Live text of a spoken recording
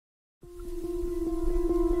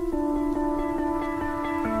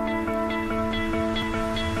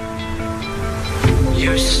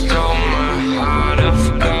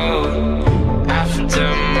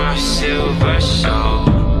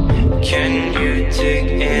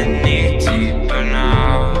dig any deeper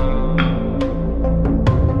now.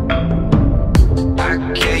 I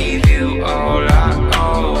gave you all I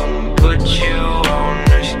own, put you on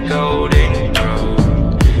this golden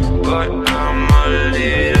throne, but I'm a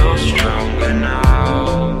little stronger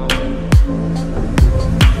now.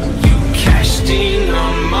 You cashed in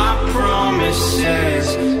on my promises,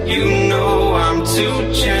 you know I'm too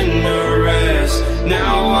generous.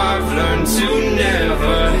 Now I've learned to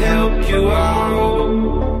never help you out,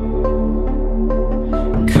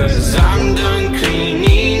 'cause I'm done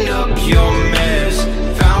cleaning up your mess.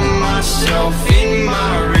 Found myself in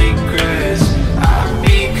my regrets. I've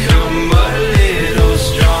become a little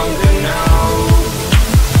stronger now,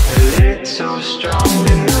 a little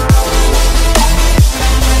stronger now.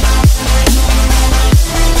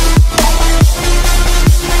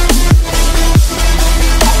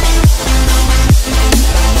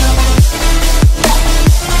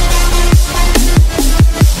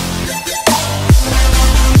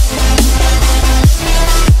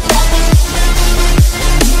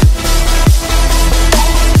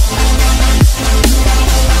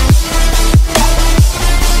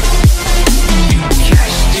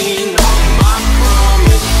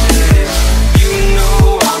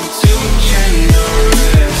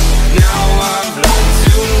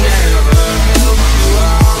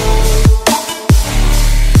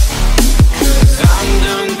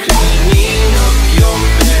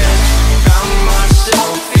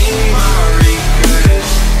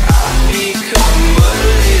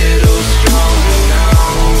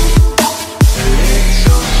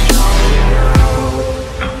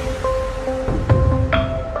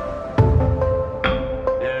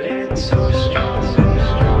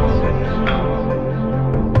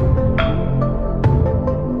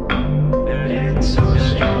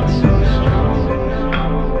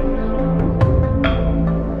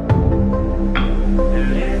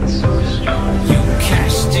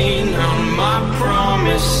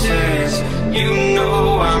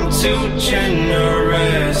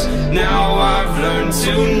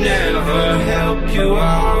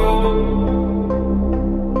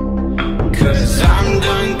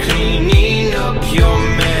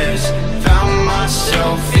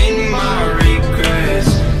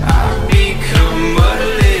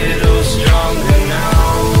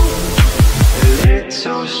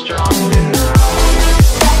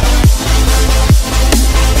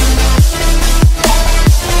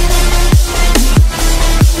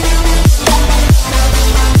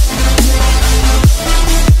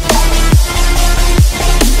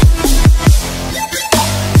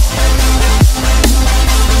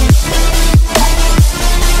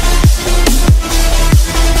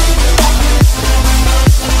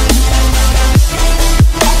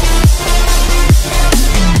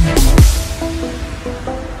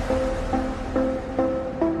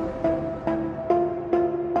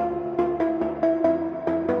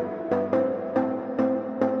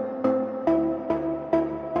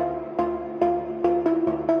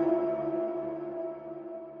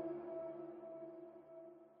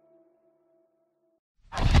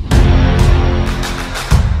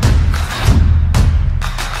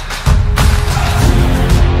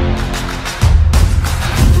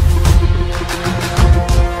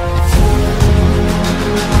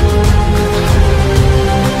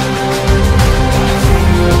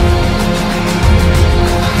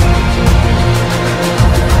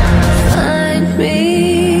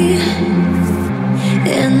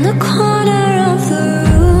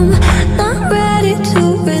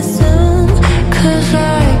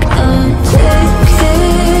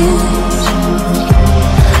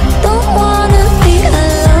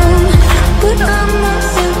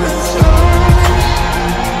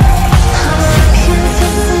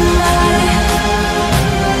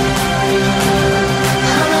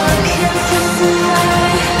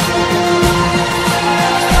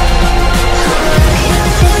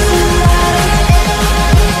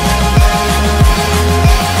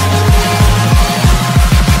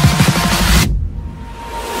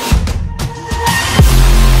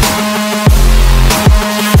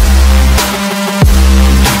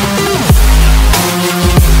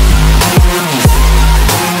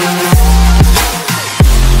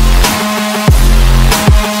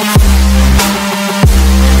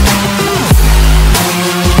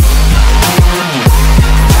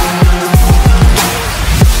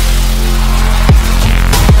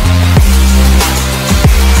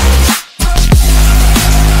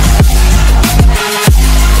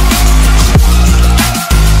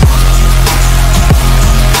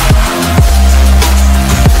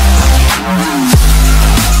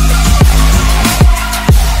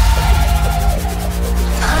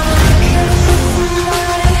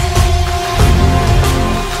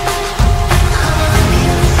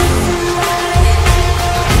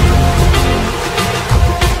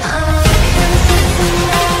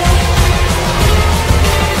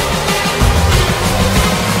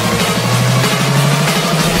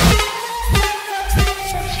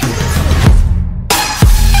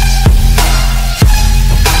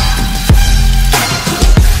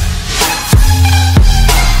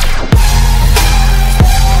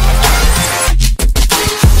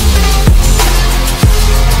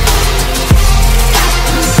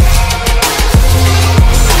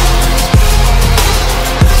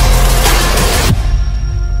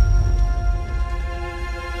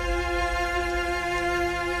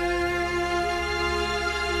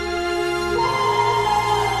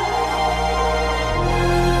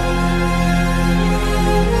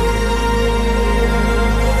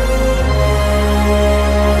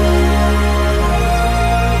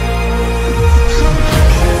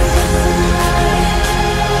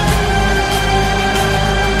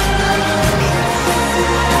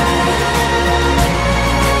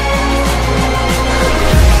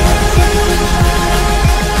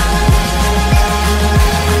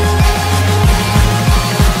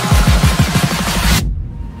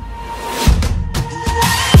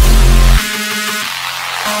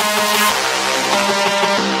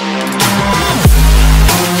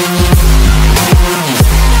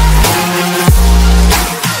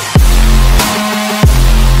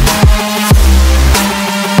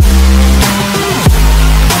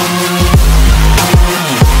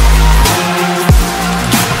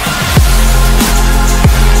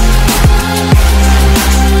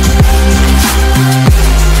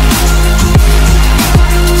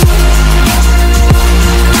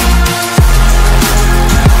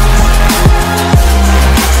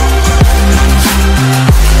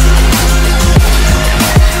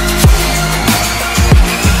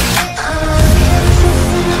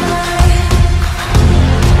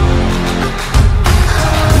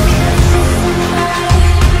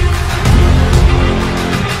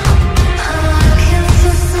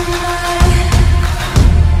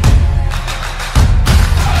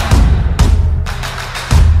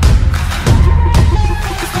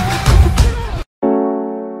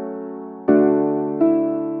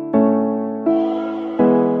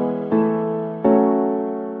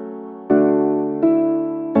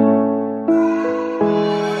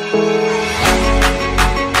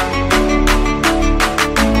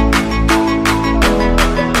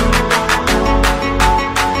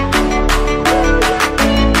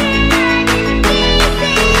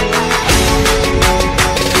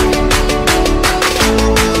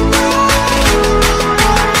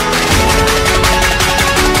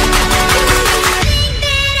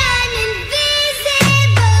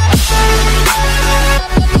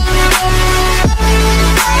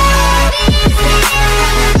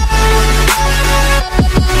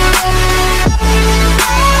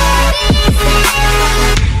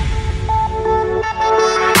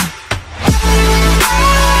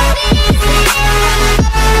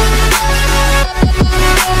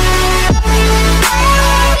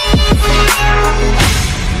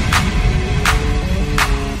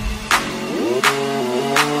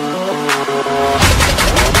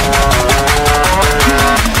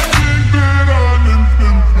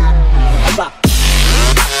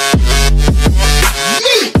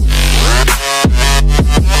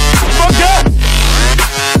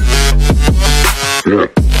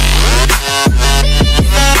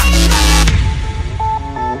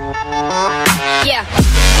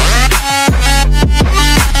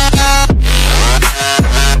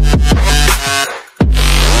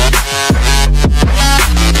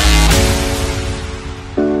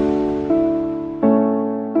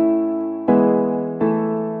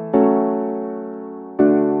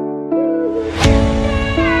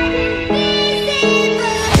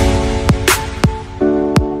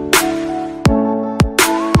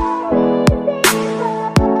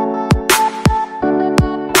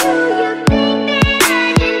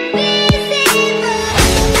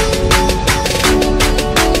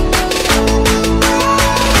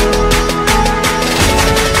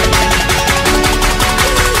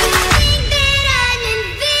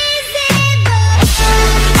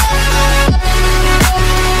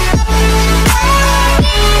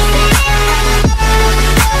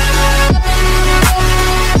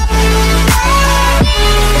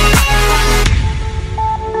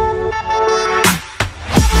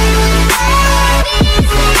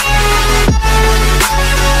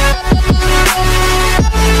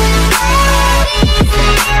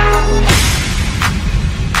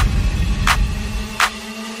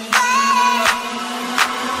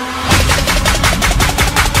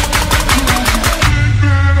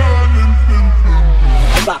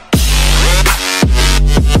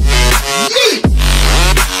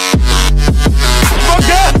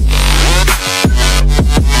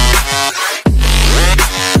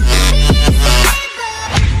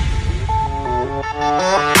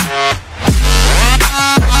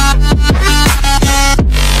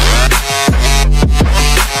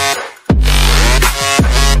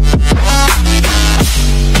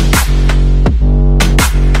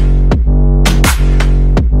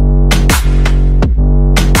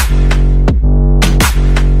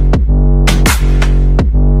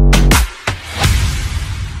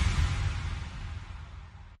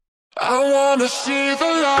 wanna see the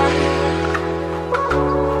light.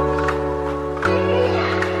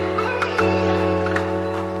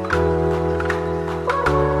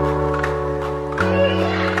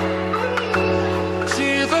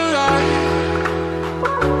 See the light.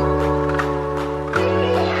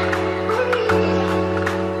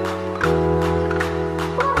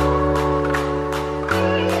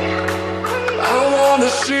 I wanna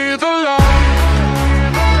see the light.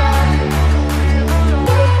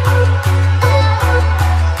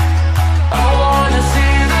 I wanna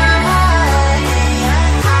see the light.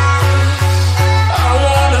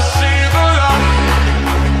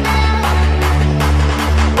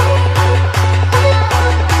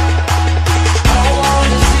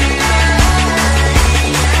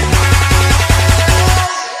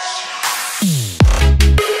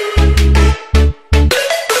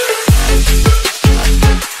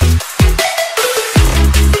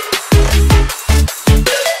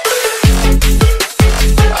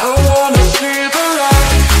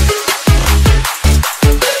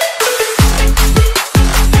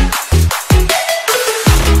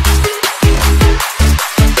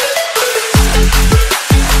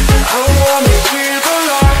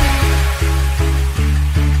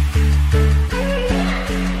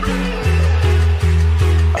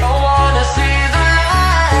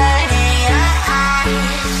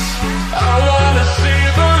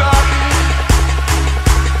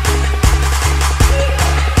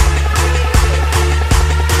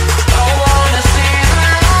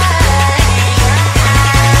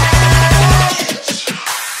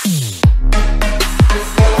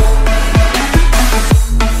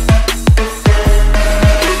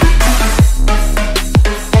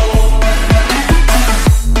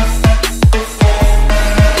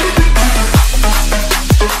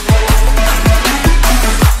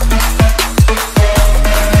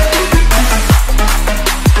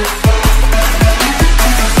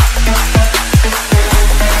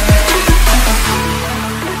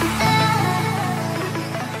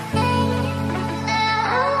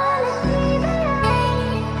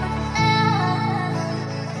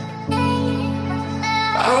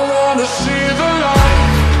 I wanna see the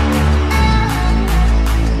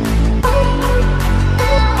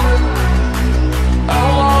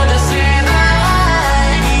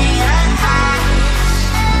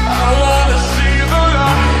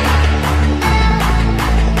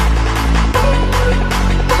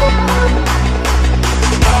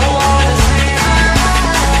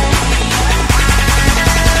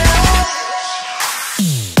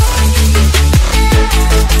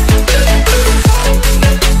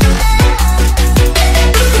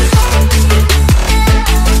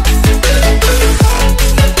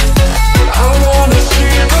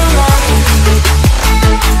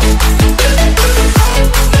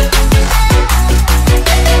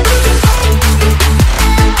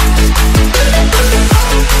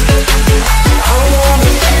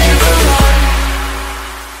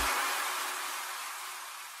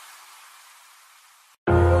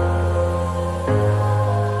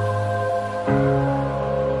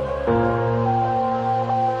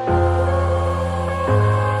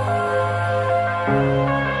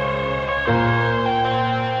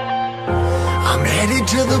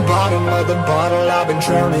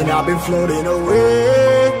I've been floating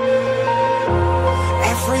away.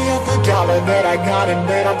 Every other dollar that I got in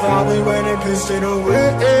bed, I probably went and pissed it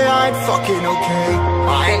away. I ain't fucking okay,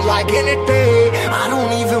 I ain't liking it, babe. I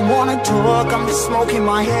don't even wanna talk, I'm just smoking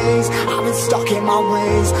my haze. I've been stuck in my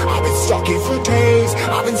ways, I've been stuck in for days.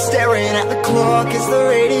 I've been staring at the clock as the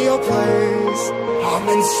radio plays. I'm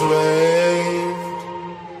enslaved.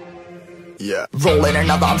 Yeah. Rolling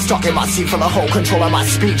another, I'm stuck in my seat for the whole control of my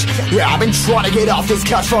speech. Yeah, I've been trying to get off this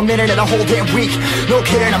couch for a minute and a whole damn week. No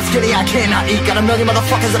kidding, I'm skinny, I cannot eat. Got a million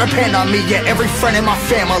motherfuckers that depend on me. Yeah, every friend in my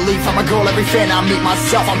family, from a girl, every fan I meet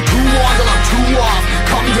myself. I'm too on till I'm too off.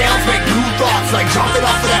 Come down to make new thoughts, like jumping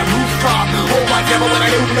off of that rooftop. Hold my devil when I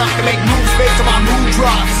do not to make moves based on my mood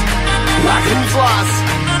drops. Like who's lost?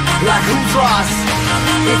 Like who's lost?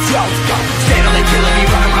 It's yo, steadily killing me,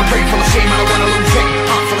 running my brain full of shame. I don't wanna lose it.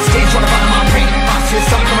 Full of stage, trying to find my pain. See the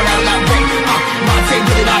sun coming out of that rain. My day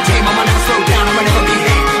really not tame. I'ma never slow down, I'ma never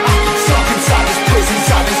behave. Stuck inside this prison,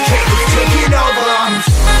 inside this cage. It's taking over.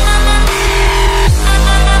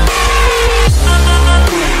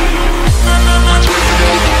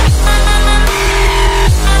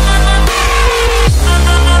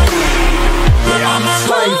 Yeah, I'm a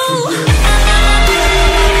slave for you.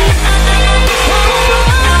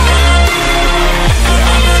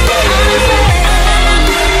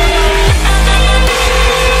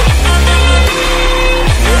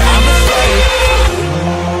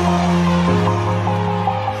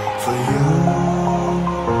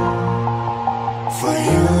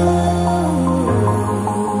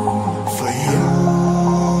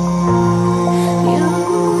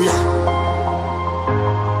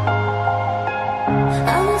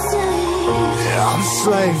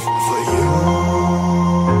 for you.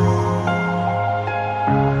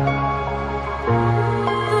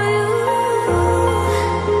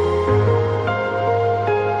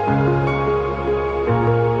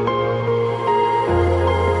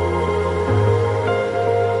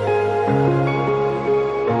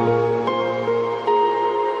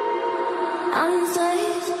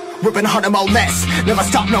 Ripping harder, more less. Never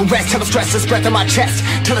stop, no rest. Till the stress is breath in my chest.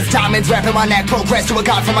 Till it's diamonds wrapping my neck. Progress to a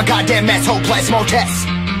god from a goddamn mess. Hopeless, more tests.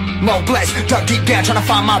 More blessed. Dug deep down trying to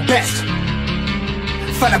find my best.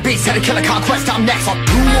 Find a beast, had to kill a conquest. I'm next. I'm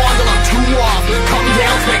too on till I'm too off. Come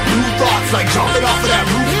down, make new thoughts. Like jumping off of that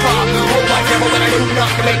rooftop. Hold my devil when I do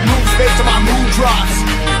enough to make moves based on my mood drops.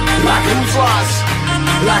 Like who's lost?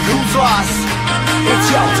 Like who's lost?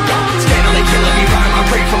 It's yo, steadily killing me, running my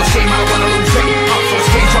brain full of shame. I don't wanna lose it. I'm full of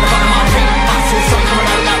stage, trying to run my pain. I'm still sun coming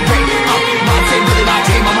out of that rain. My team, really my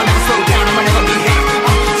team. I'ma never slow down, I'ma never be hit.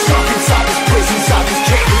 Stuck inside this prison, inside this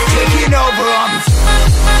chain. It's taking over,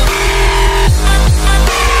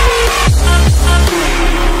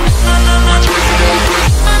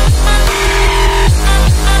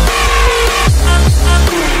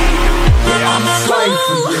 yeah, I'm a slave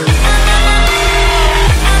for you.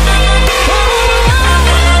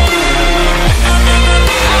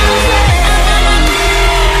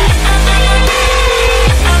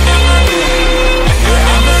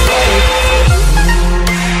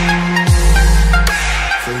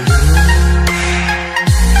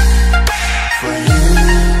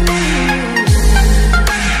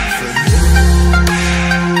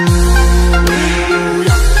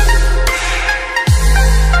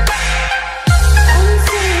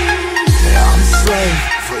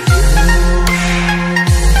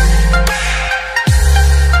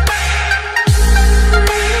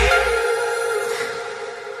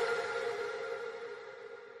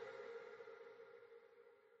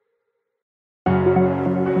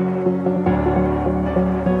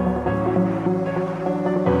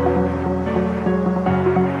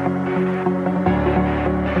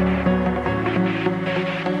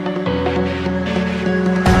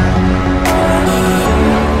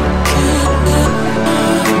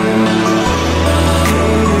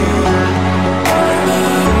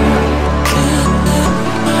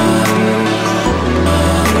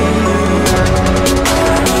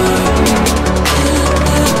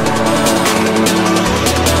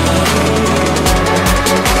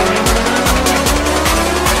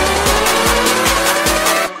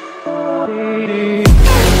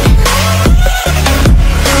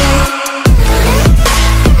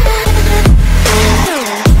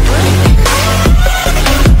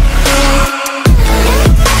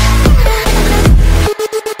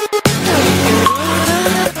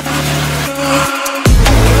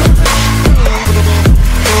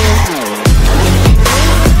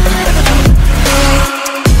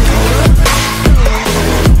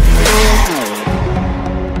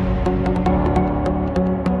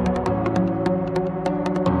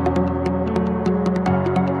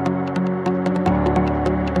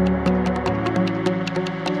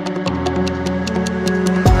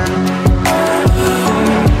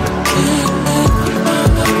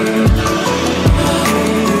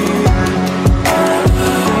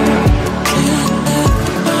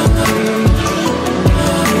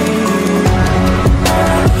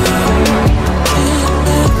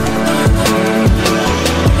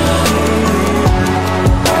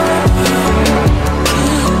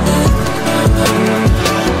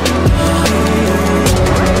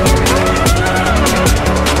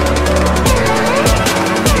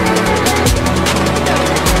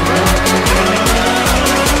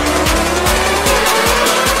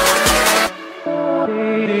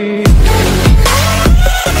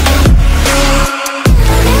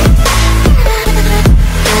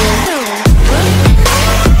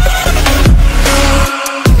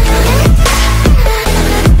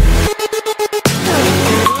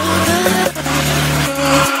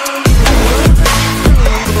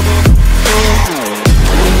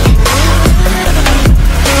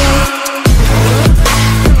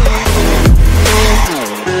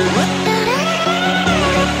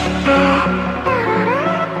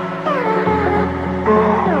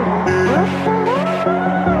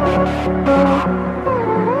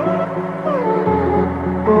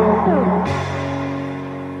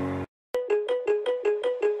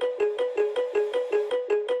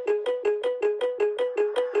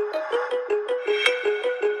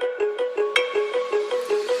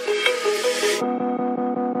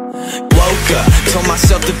 Woke up, told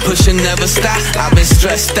myself to push and never stop. I've been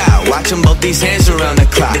stressed out, watching both these hands around the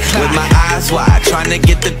clock. With my eyes wide, trying to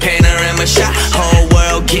get the panorama shot. Whole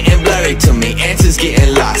world getting blurry to me, answers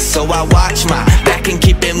getting lost. So I watch my back and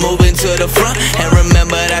keep it moving to the front. And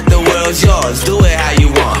remember that the world's yours, do it how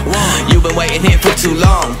you want. You've been waiting here for too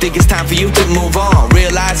long, think it's time for you to move on.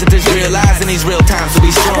 Realize that there's real lies in these real times to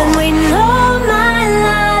be strong. I've been waiting all my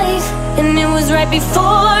life, and it was right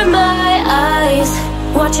before my eyes.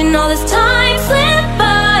 Watching all this time slip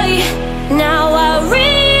by, now I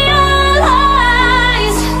realize.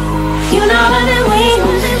 You know I've been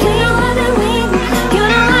waiting, you know I've been waiting, you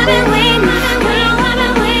know I've been waiting, you know I've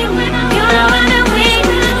been waiting, you know I've been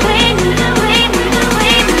waiting, waiting, waiting,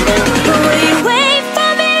 waiting. But will you wait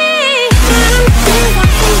for me?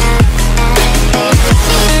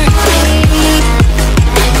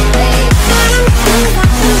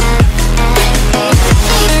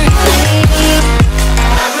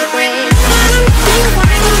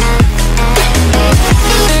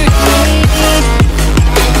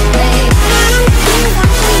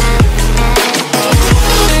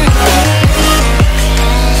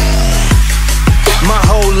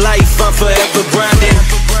 I'm forever grinding,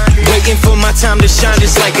 waiting for my time to shine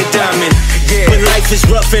just like a diamond. When life is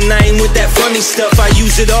rough and I ain't with that funny stuff, I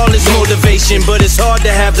use it all as motivation, but it's hard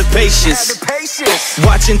to have the patience.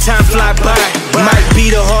 Watching time fly by might be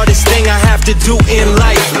the hardest thing I have to do in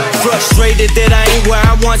life. Frustrated that I ain't where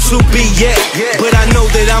I want to be yet, but I know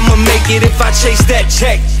that I'ma make it if I chase that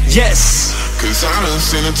check, yes. Cause I done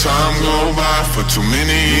seen the time go by for too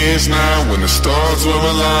many years now when the stars were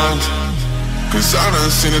aligned. Cause I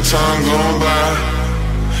done seen the time go by.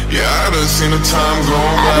 Yeah, I done seen the time go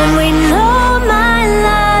by. I've been waiting all my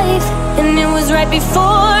life, and it was right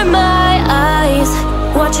before my eyes.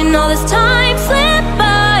 Watching all this time slip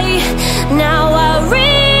by, now I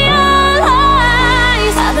realize.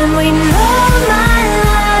 I've been waiting all my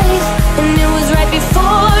life, and it was right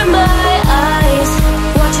before my eyes.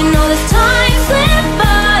 Watching all this time slip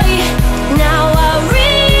by, now I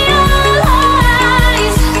realize.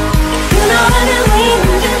 You know I've been waiting,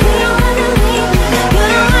 you know I've been waiting, you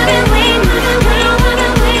know I've been waiting, you know I've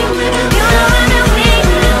been waiting, you know I've been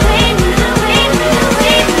waiting, waiting, waiting,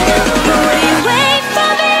 waiting. But will you wait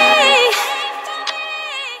for me?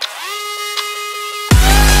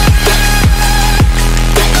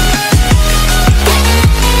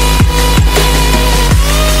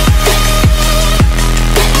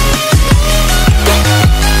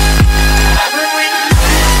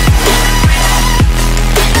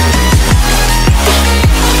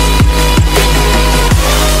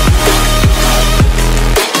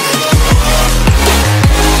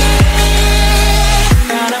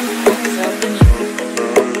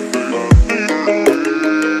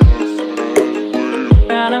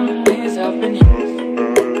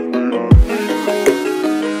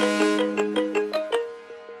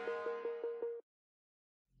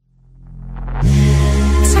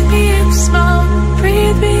 Take me in small,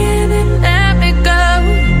 breathe me in and let me go.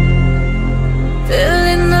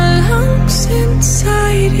 Filling the lungs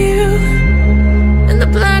inside you, and the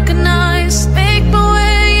blackened eyes make my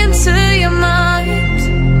way into your mind.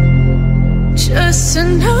 Just to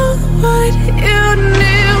know what you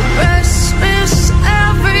knew. Restless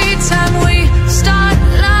every time we start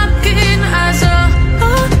locking eyes.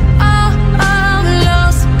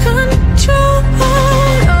 Lost control.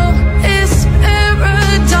 It's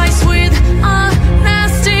paradise with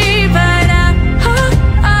honesty, but I'm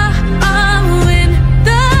in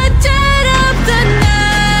the dead of the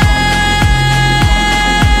night.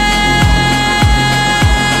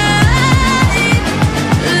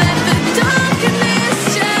 Let the darkness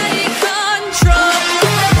take control.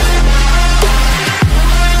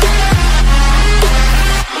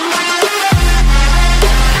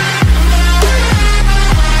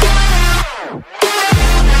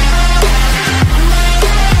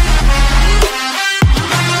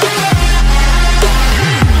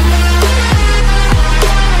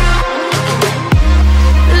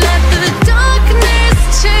 Let the darkness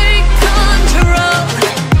take control.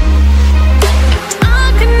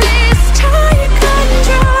 Darkness take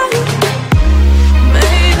control.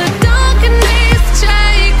 May the darkness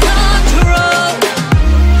take control.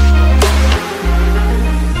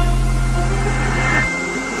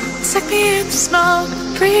 Take me in small,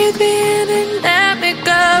 breathe me in and let me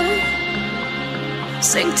go.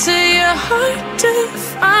 Sink to your heart to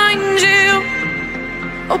find you.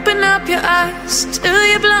 Open up your eyes till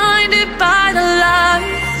you're blinded by the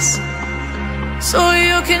lies, so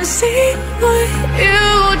you can see what you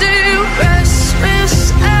do. Restless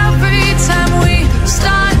every time we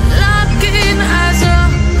start locking eyes.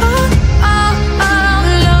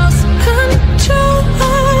 Lost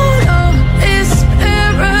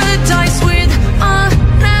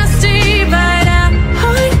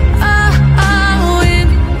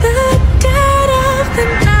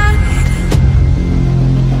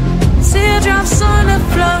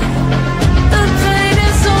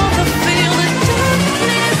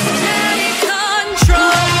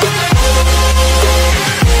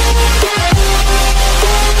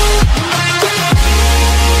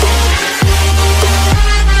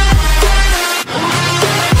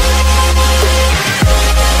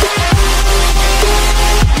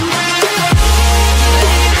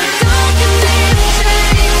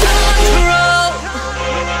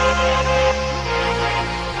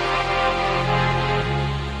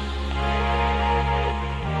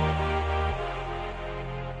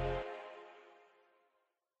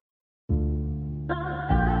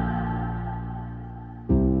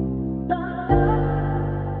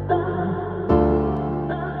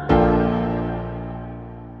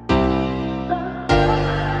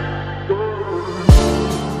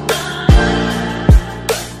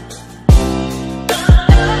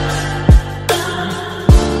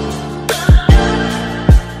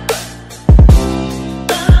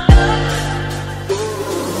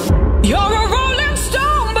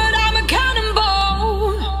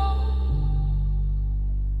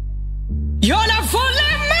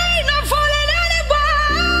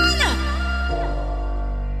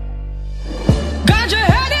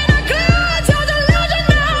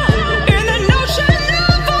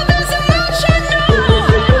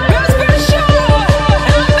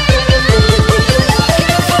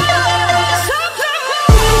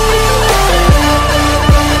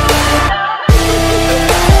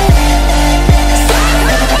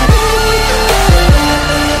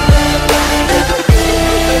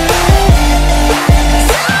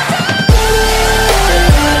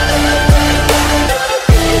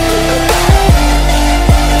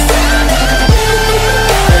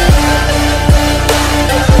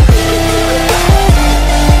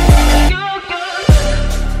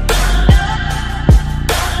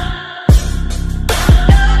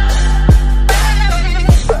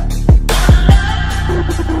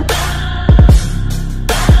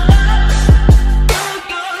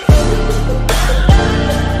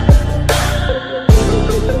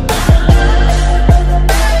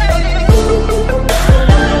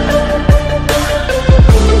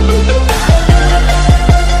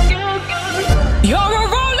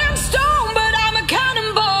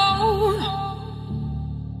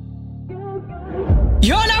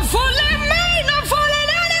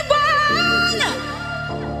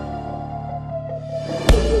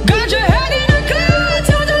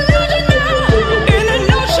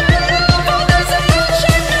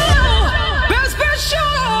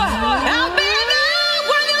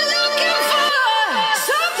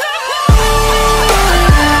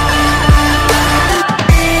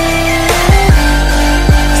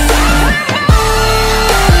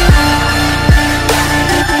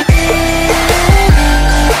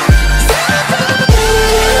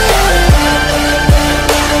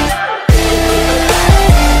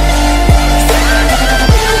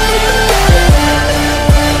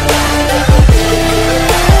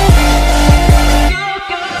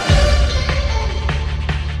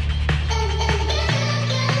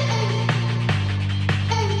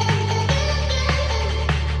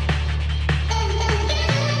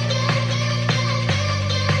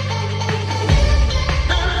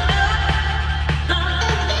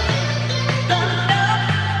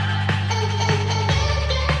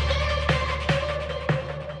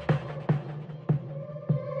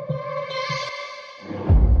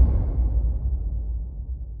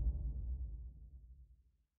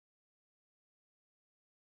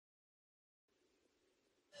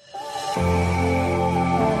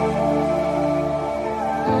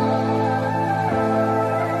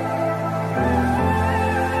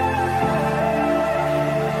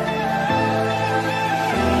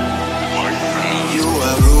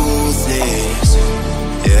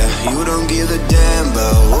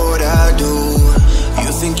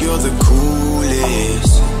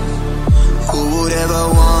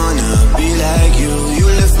like you. You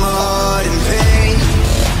left my heart in pain.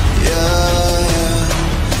 Yeah,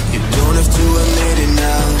 yeah. You don't have to admit it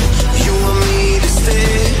now. You want me to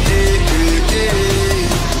stay,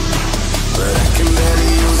 but I can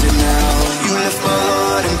barely use it now. You left my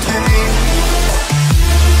heart in pain.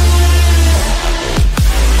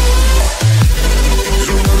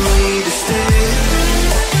 You want me to stay,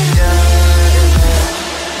 yeah,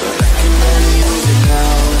 but I can barely use it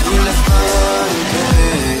now. You left my heart in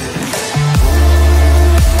pain.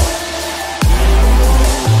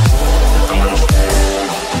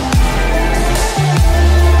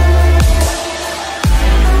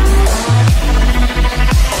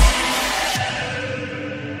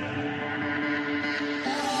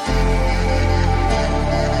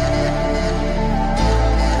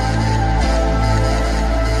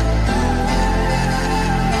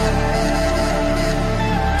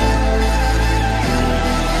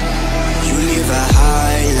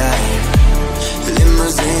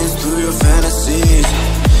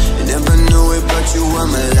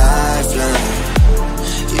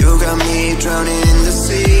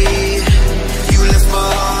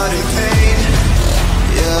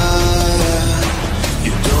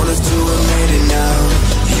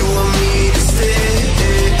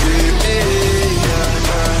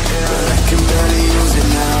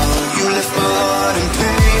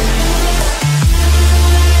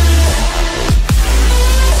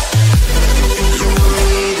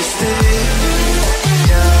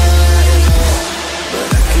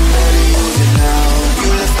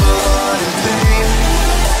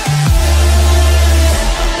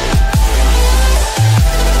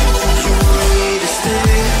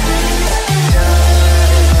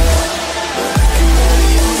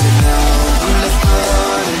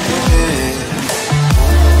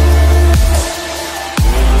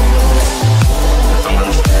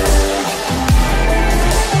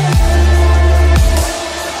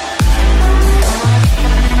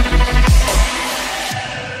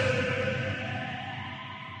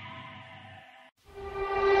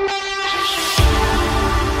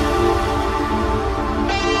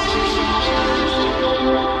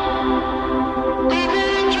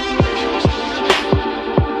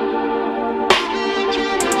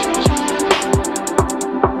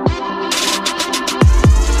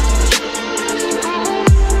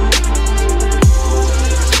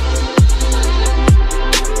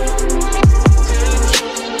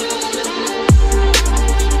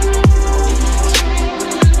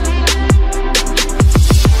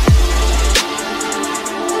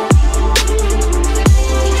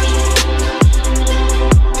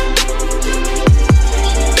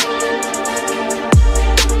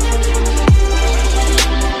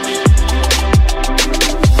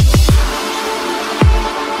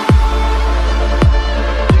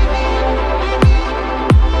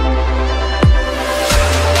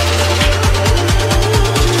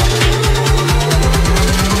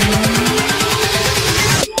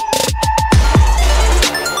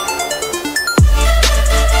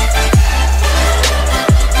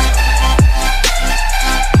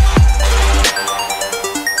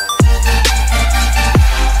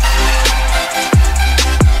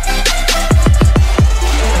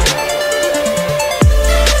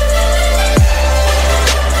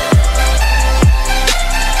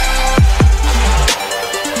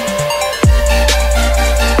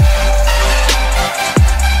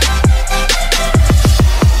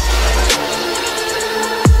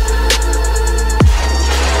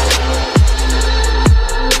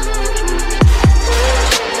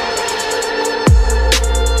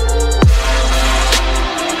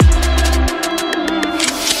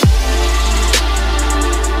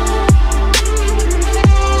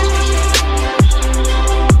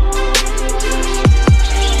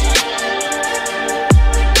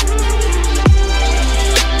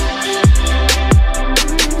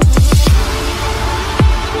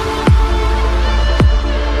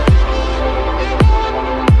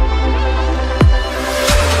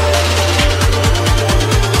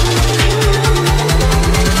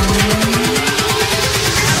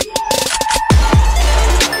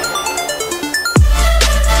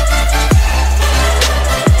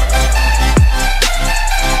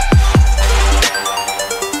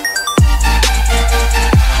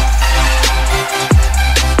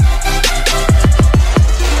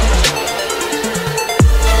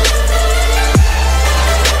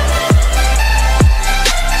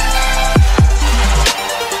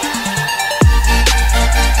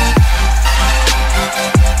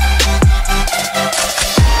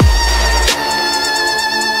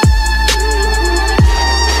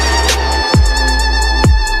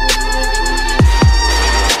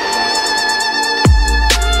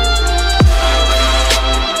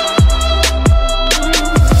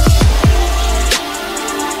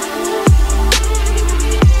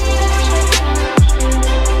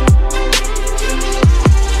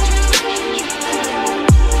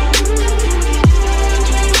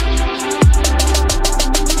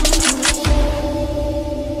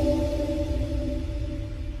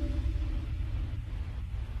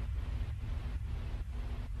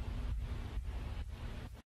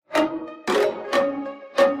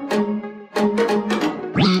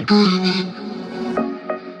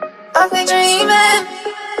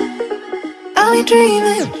 we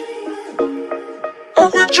dreaming? Are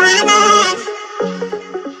we dreaming?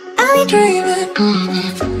 Are we dreaming?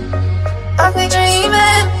 Are we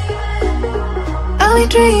dreaming? Are we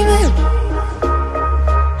dreaming?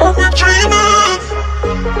 Are we dreaming?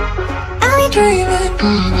 Are we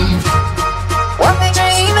dreaming? What we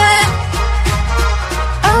dreaming?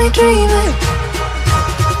 Are we dreaming?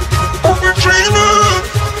 Are we dreaming?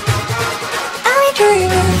 Are we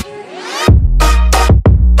dreaming?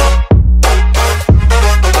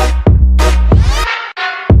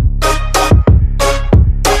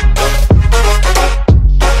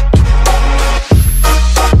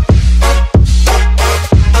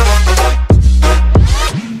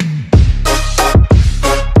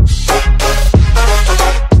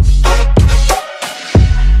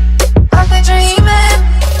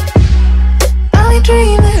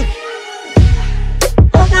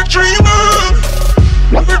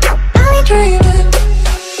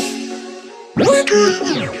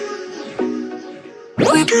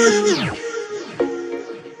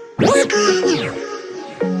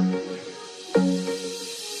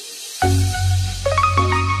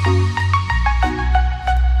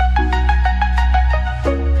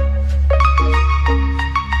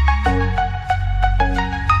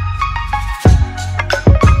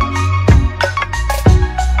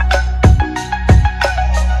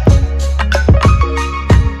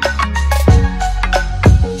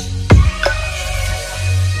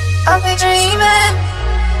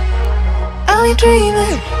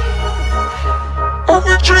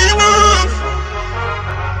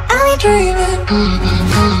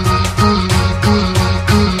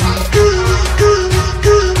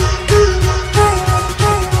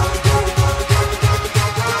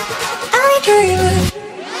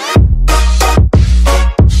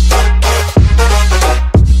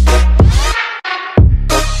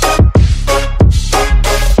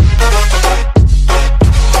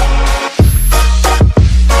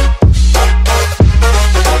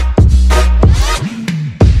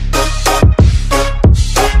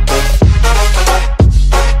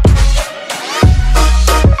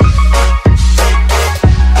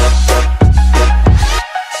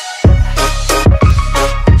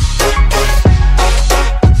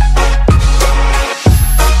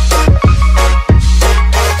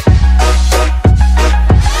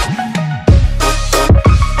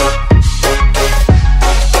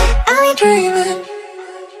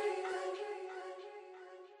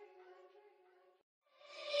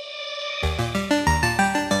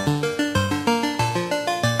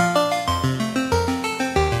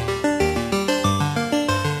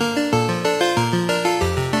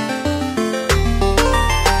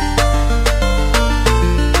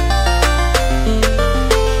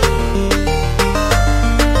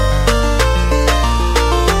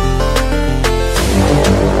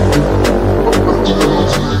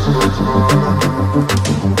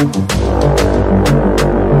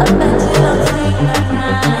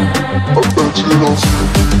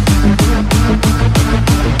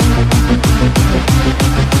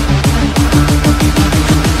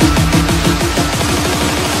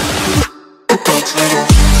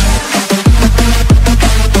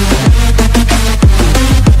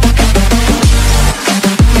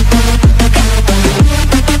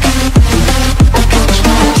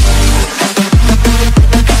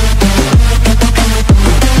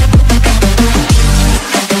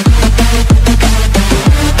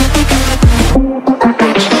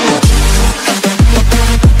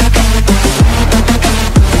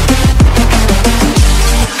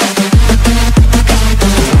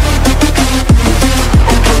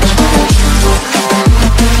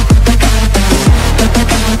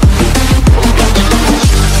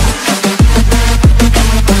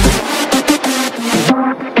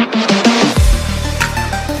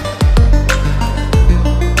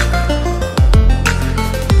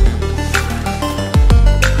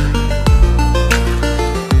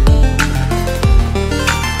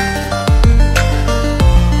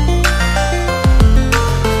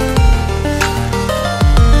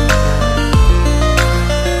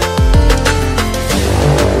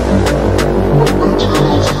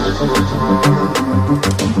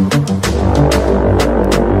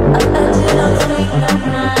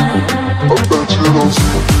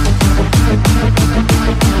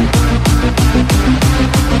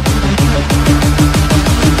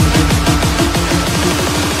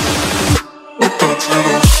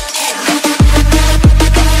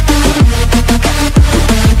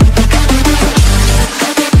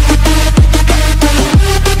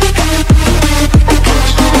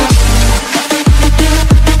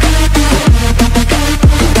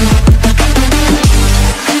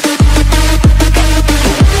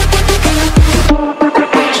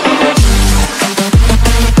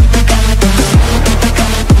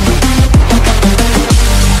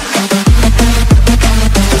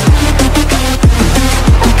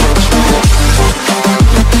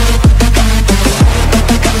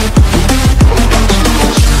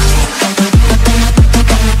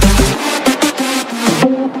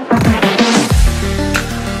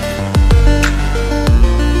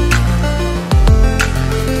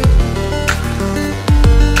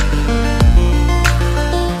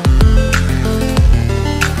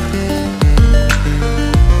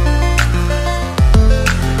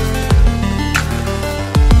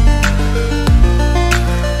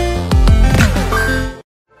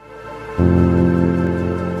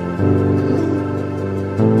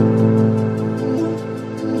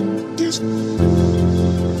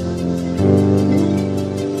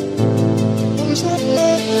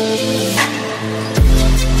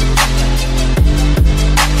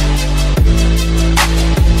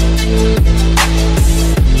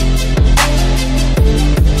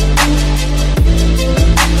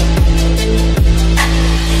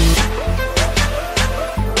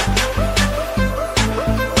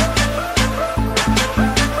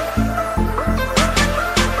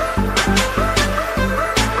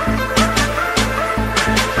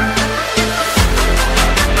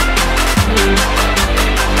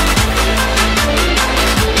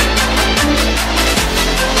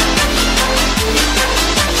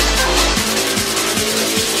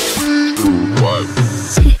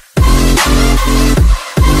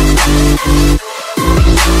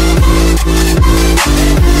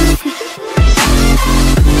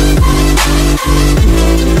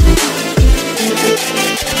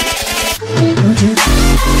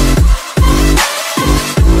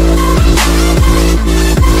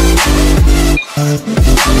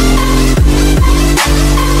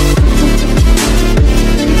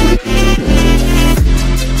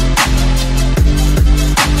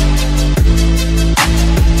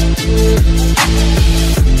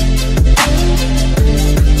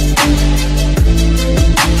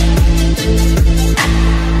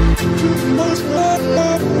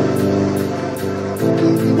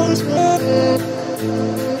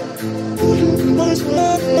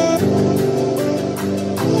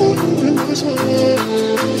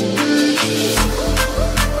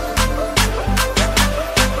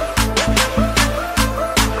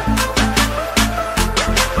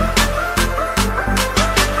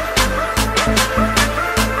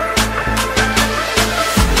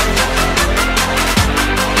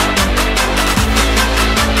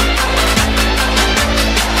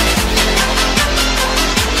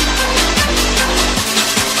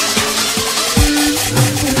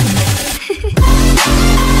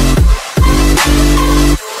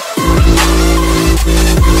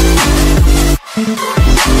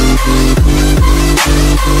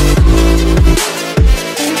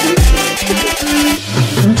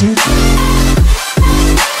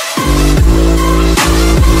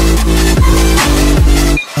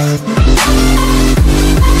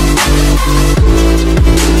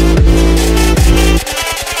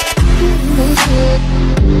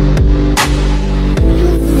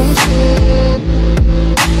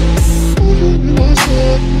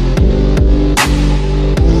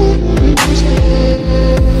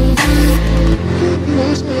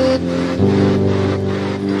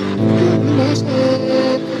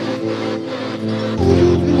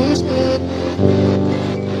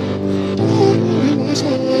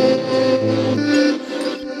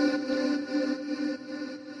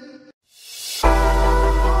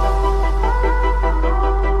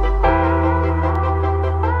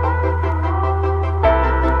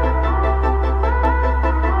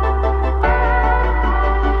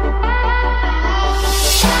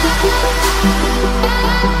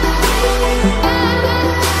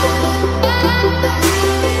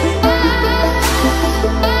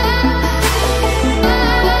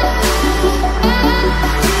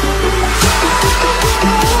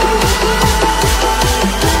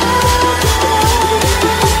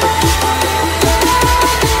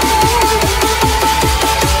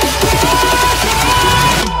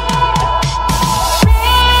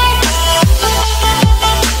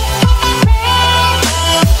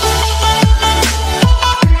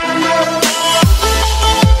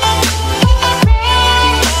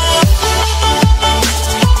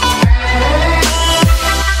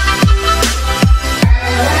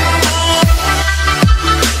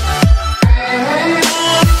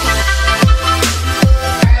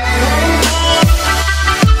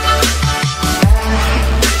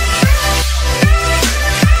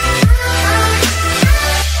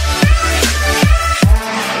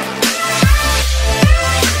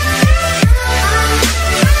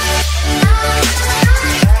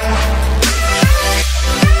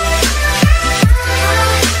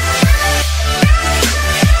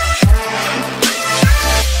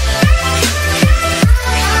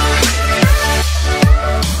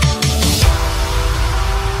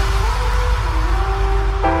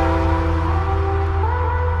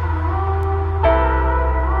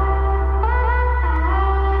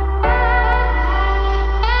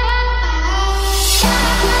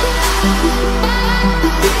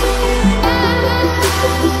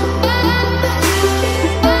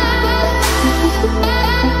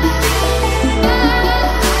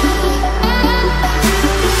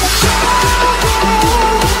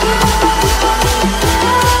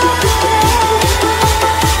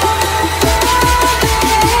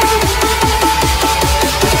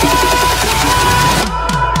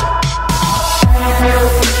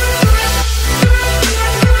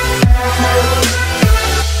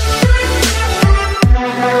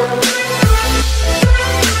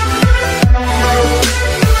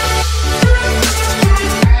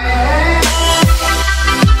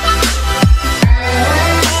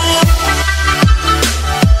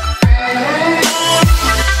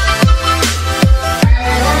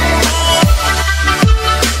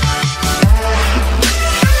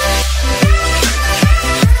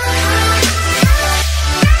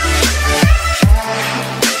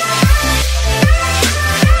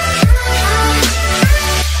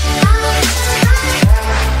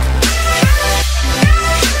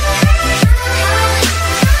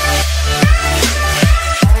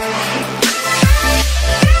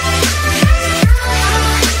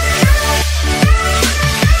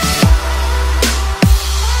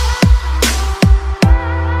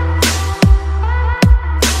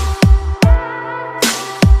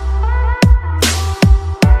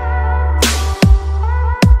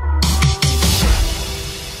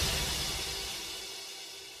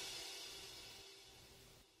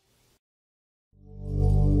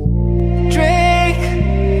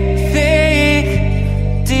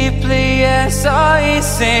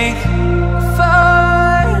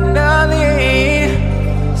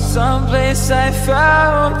 place I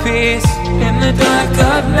found peace in the dark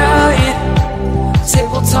of night.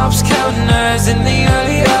 Tabletops counting hours in the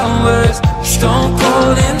early hours, stone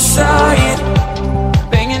cold inside.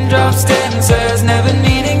 Banging drop stanzas, never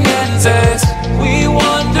needing answers. We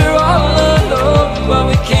wander all alone, but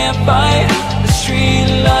we can't find the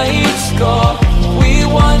streetlight's call. We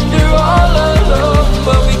wander all alone,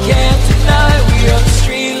 but we can't deny we are the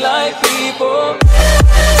streetlight people.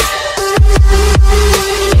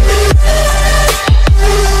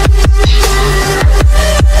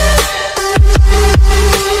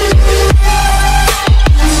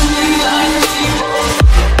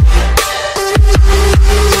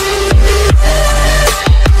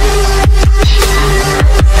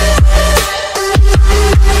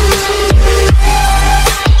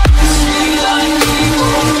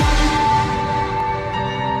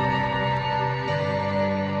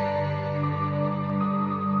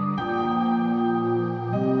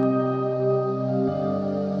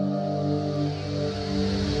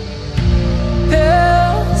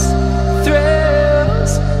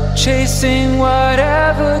 Chasing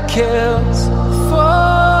whatever kills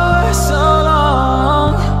for so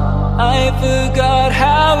long, I forgot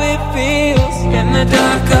how it feels in the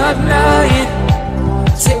dark of night.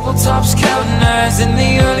 Tabletops counting hours in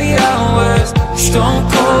the early hours, stone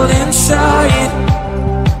cold inside.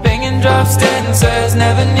 Banging drop stanzas,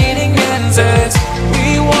 never needing answers.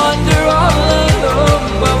 We wander all alone,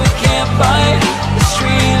 but we can't find the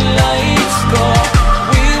streetlight's call.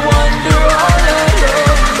 We wander all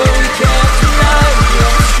alone, but we can't deny we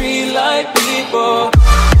are the streetlight people.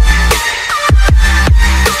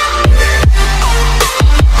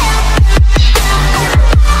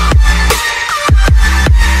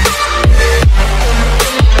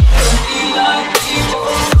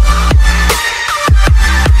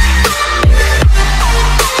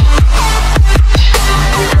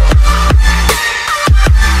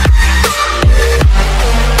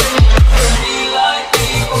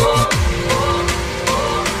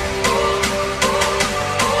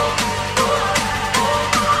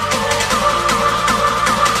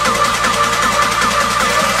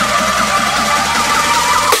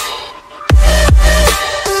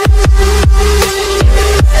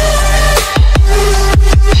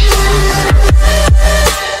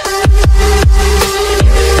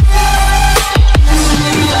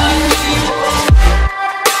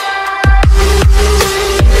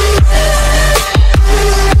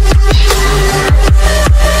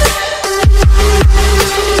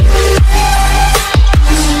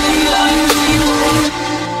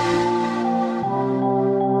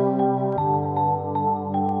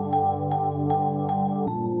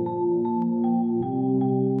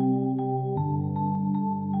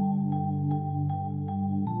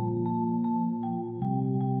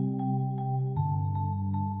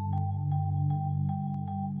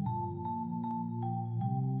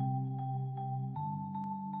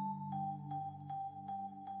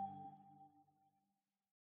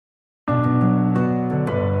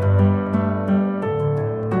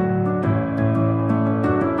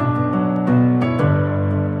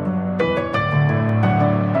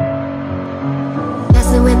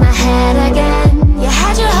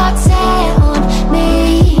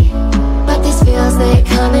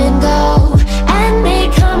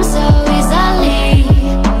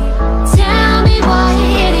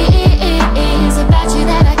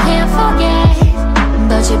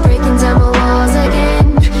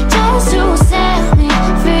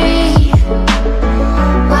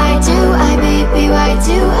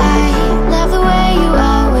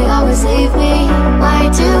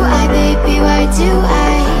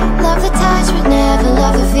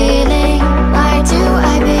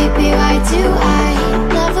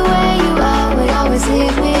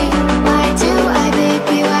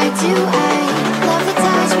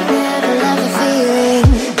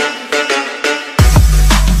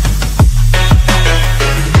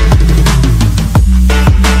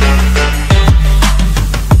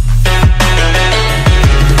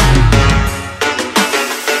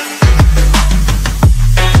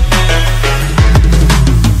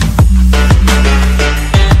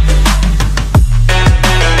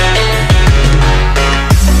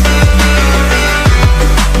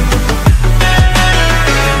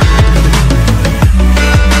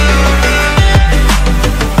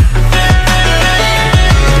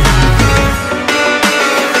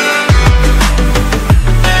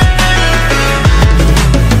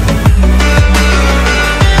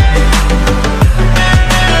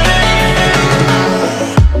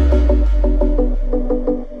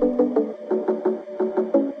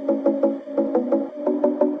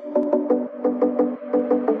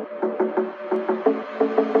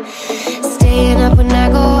 staying up when I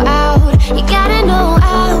go out. You gotta know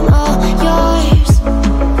I'm all yours.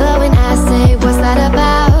 But when I say what's that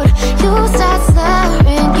about, you start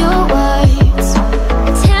slurring your words.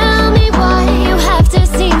 Tell me why you have to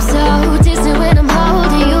seem so distant when I'm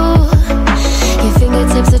holding you. Your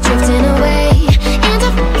fingertips are drifting away, and I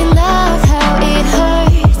fucking love how it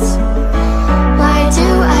hurts. Why do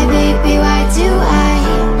I, baby, why do I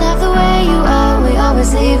love the way you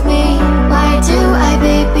always leave me? Why do I,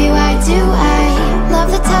 baby, why do I love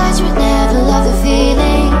the touch but never love the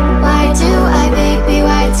feeling? Why do I, baby,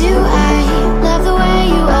 why do I love the way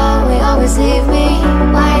you always leave me?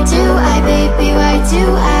 Why do I, baby, why do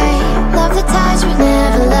I love the touch but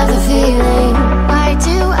never love the feeling? Why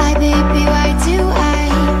do I, baby, why do I?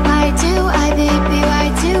 Why do I, baby, why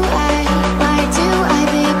do I? Why do I,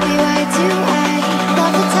 baby, why do I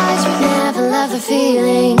love the touch but never love the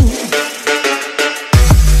feeling?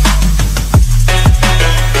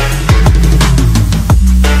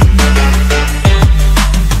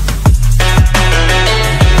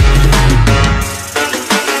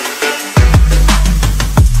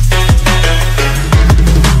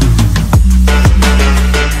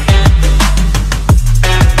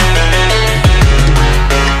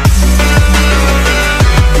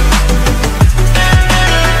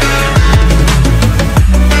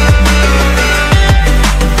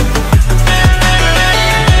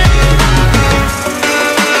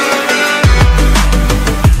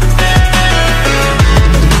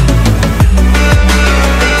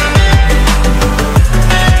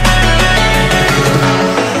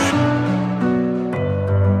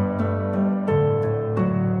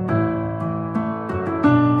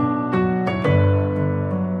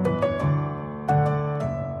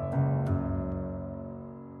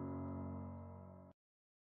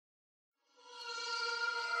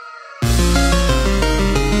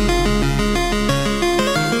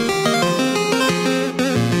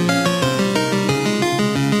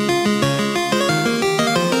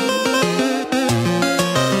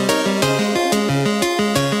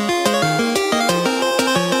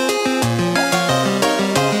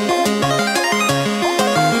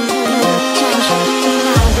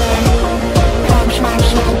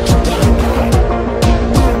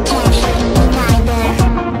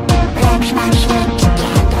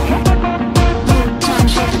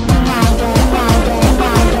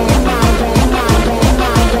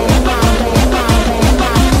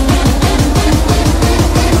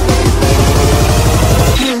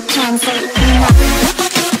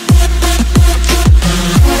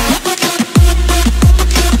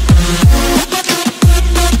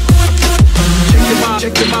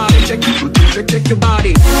 Check your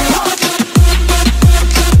body.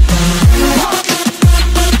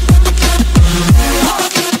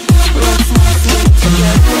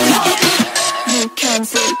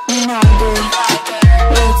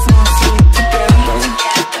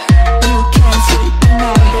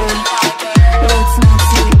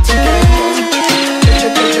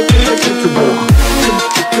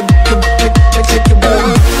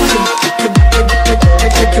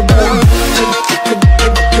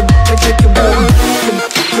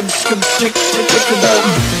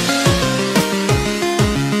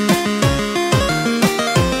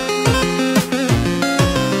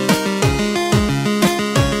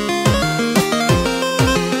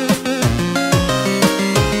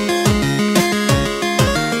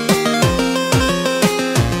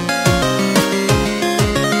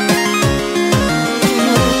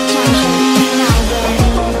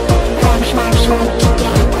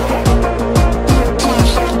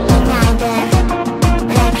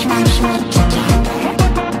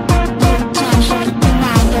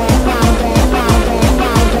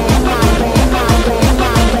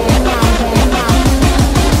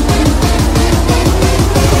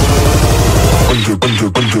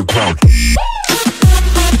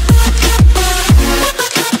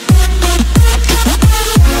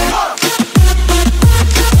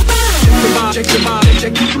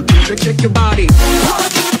 Check your body.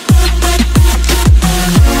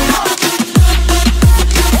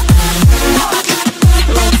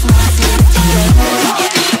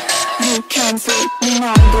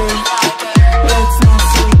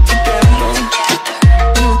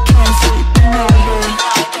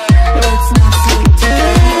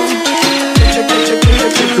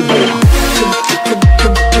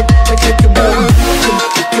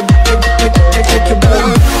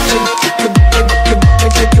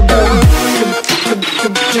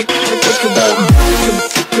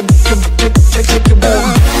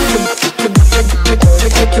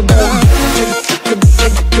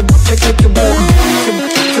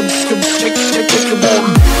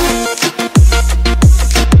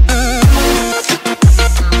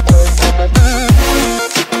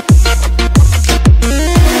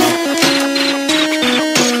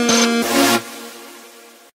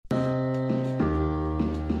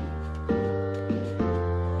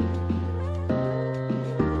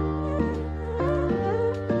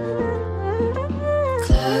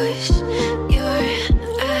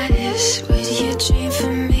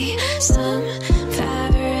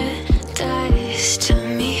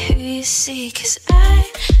 see, 'cause I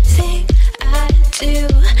think I do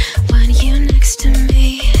want you next to me.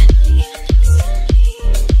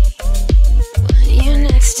 Want you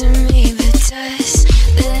next to me, but does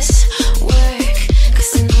this work?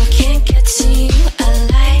 'Cause I know I can't get to you. I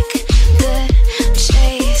like the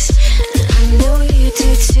chase, and I know you do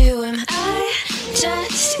too. Am I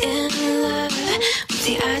just in love with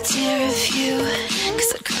the idea of you?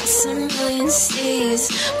 'Cause I'd cross a million seas.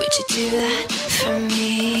 Would you do that for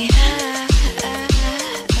me?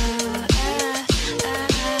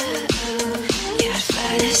 Yeah, I'd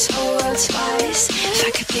fly this whole world twice if I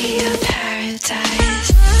could be your paradise.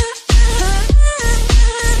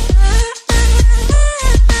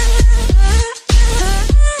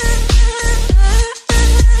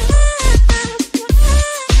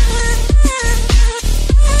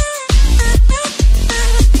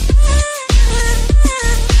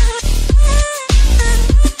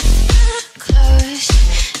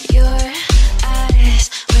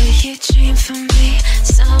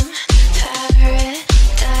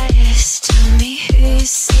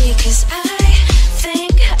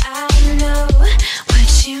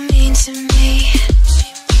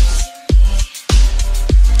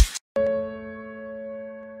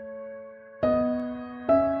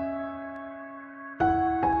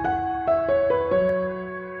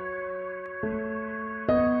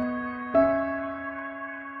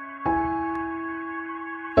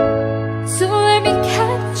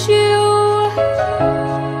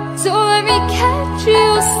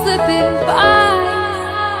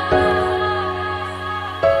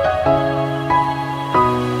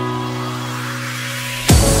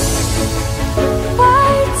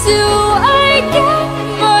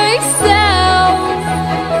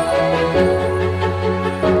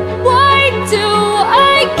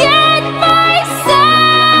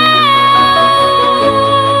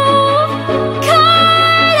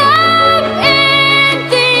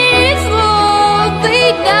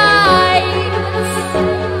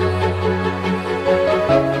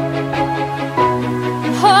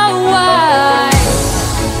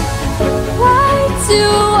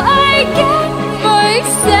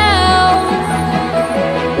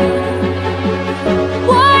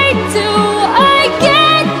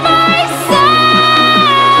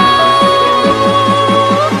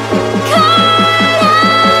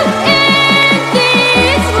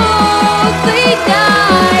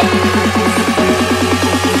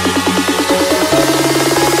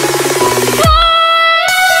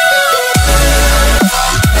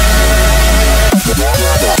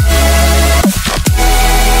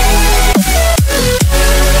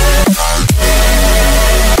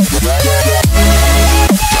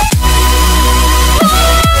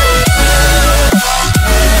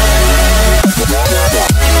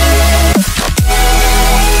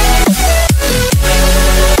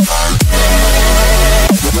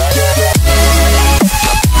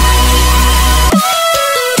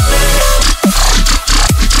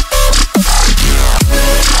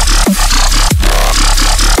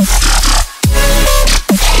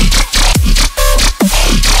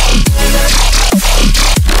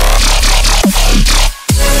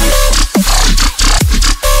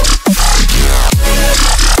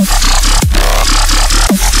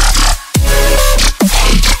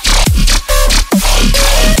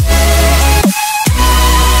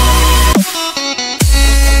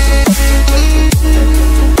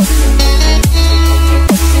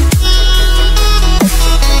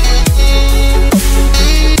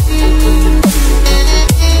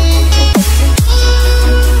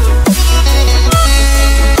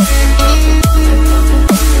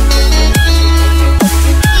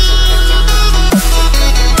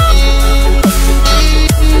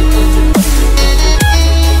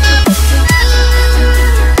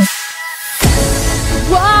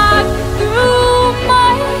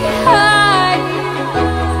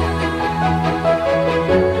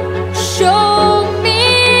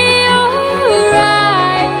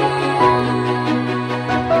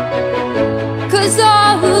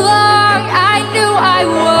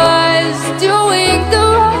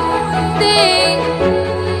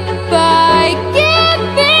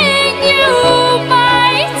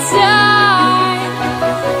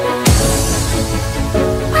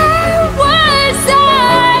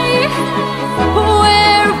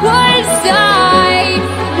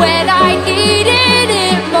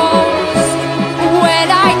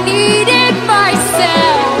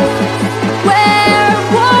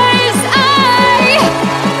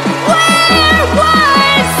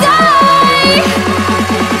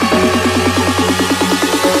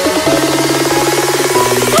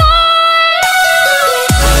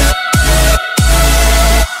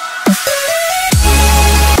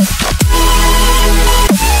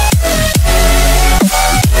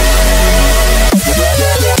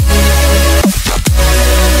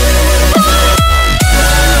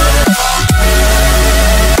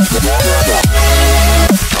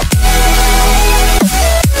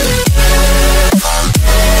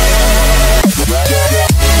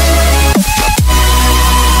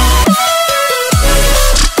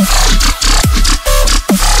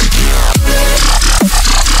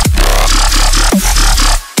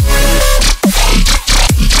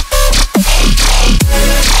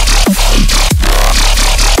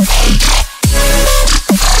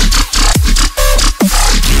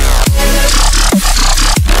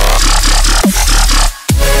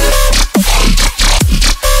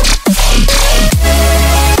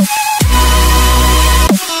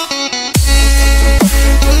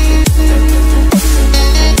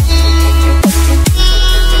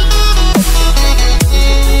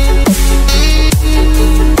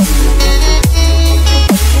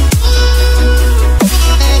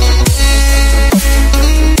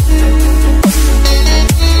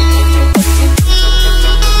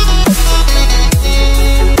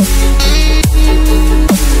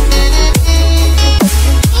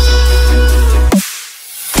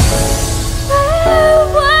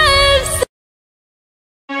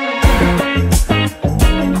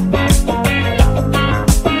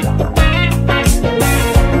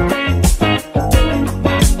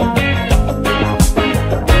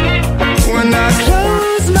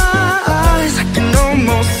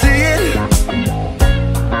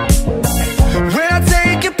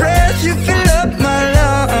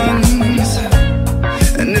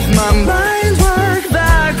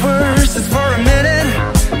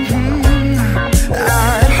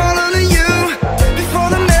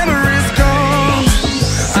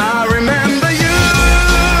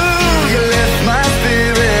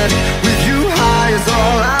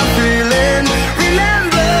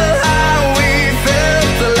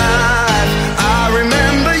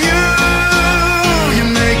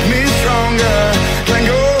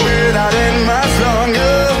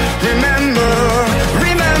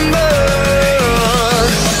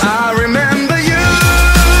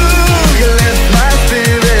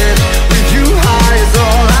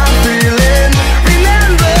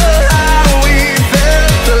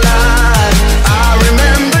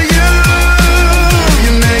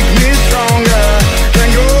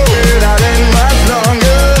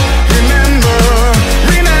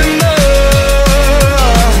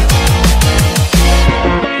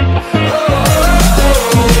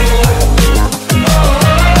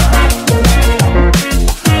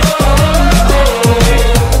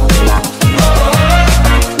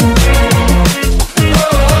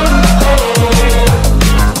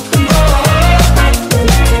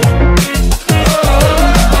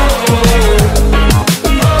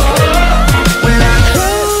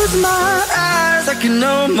 can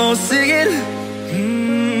almost see it.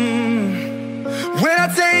 When I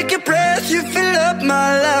take a breath, you fill up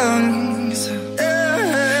my lungs.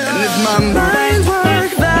 And if my mind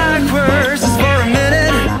works backwards just for a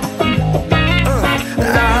minute,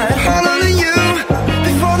 I'd hold on to you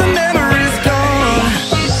before the memory's gone.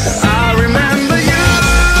 I remember you,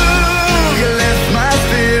 you lift my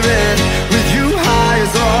spirit. With you high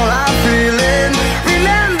is all I'm feeling.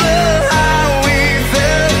 Remember how we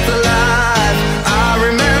felt alive. I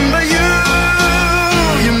remember you,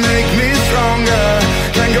 you make me stronger.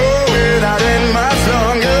 Can't go without it much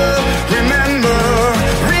longer. Remember,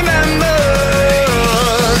 remember,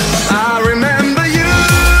 I remember you,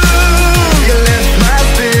 you lift my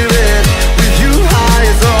spirit. With you high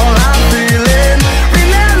is all I'm feeling.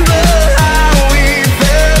 Remember how we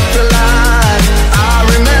felt alive. I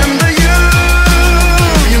remember you,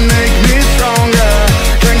 you make me stronger.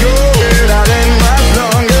 Can't go without it much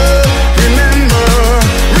longer. Remember,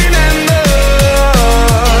 remember.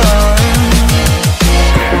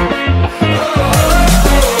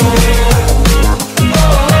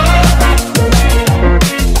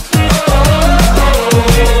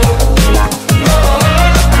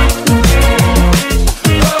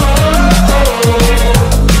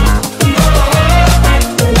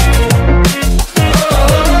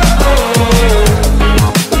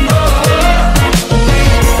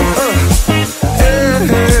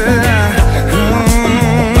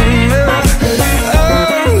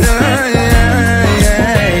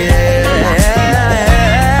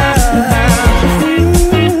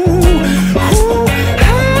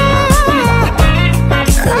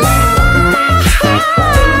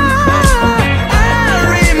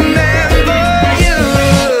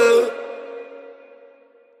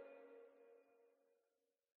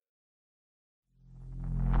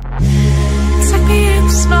 Suck me in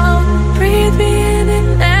small, breathe me in and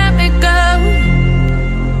let me go.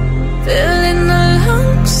 Filling the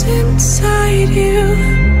lungs inside you.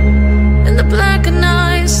 And the blackened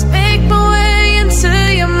eyes make my way into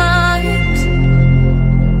your mind.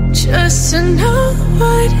 Just to know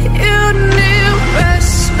what you knew.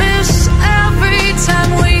 Restless every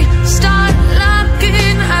time we start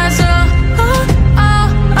locking eyes.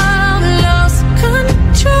 Lost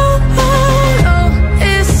control.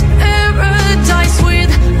 It's paradise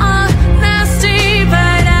with honesty,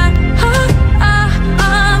 but I'm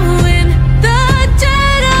in the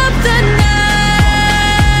dead of the night.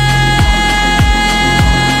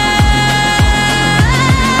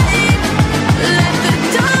 Let the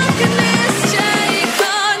darkness take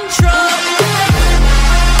control.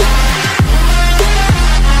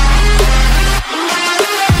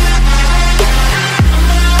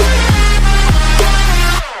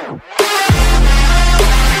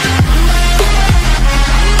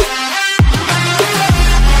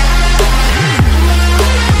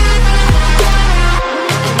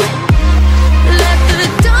 Let the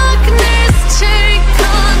darkness take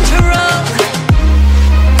control.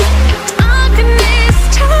 Darkness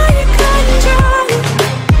take control.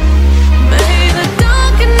 May the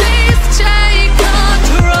darkness take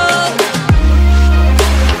control.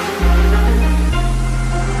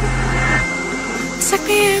 Suck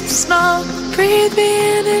me in smoke, breathe me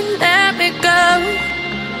in and let me go.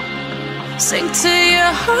 Sink to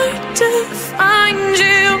your heart to find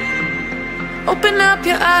you. Open up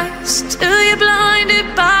your eyes till you're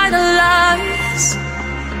blinded by the lies,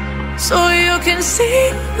 so you can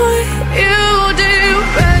see what you do.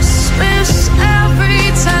 Restless every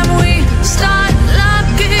time we start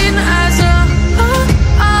locking eyes.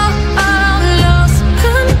 Lost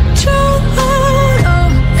control.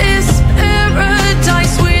 It's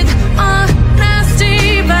paradise with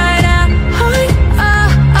honesty, but I'm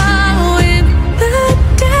in the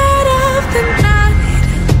dead of the night.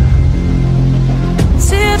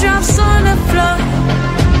 Teardrops on the floor.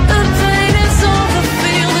 The pain is over.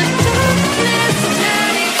 Feel the darkness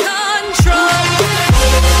take control.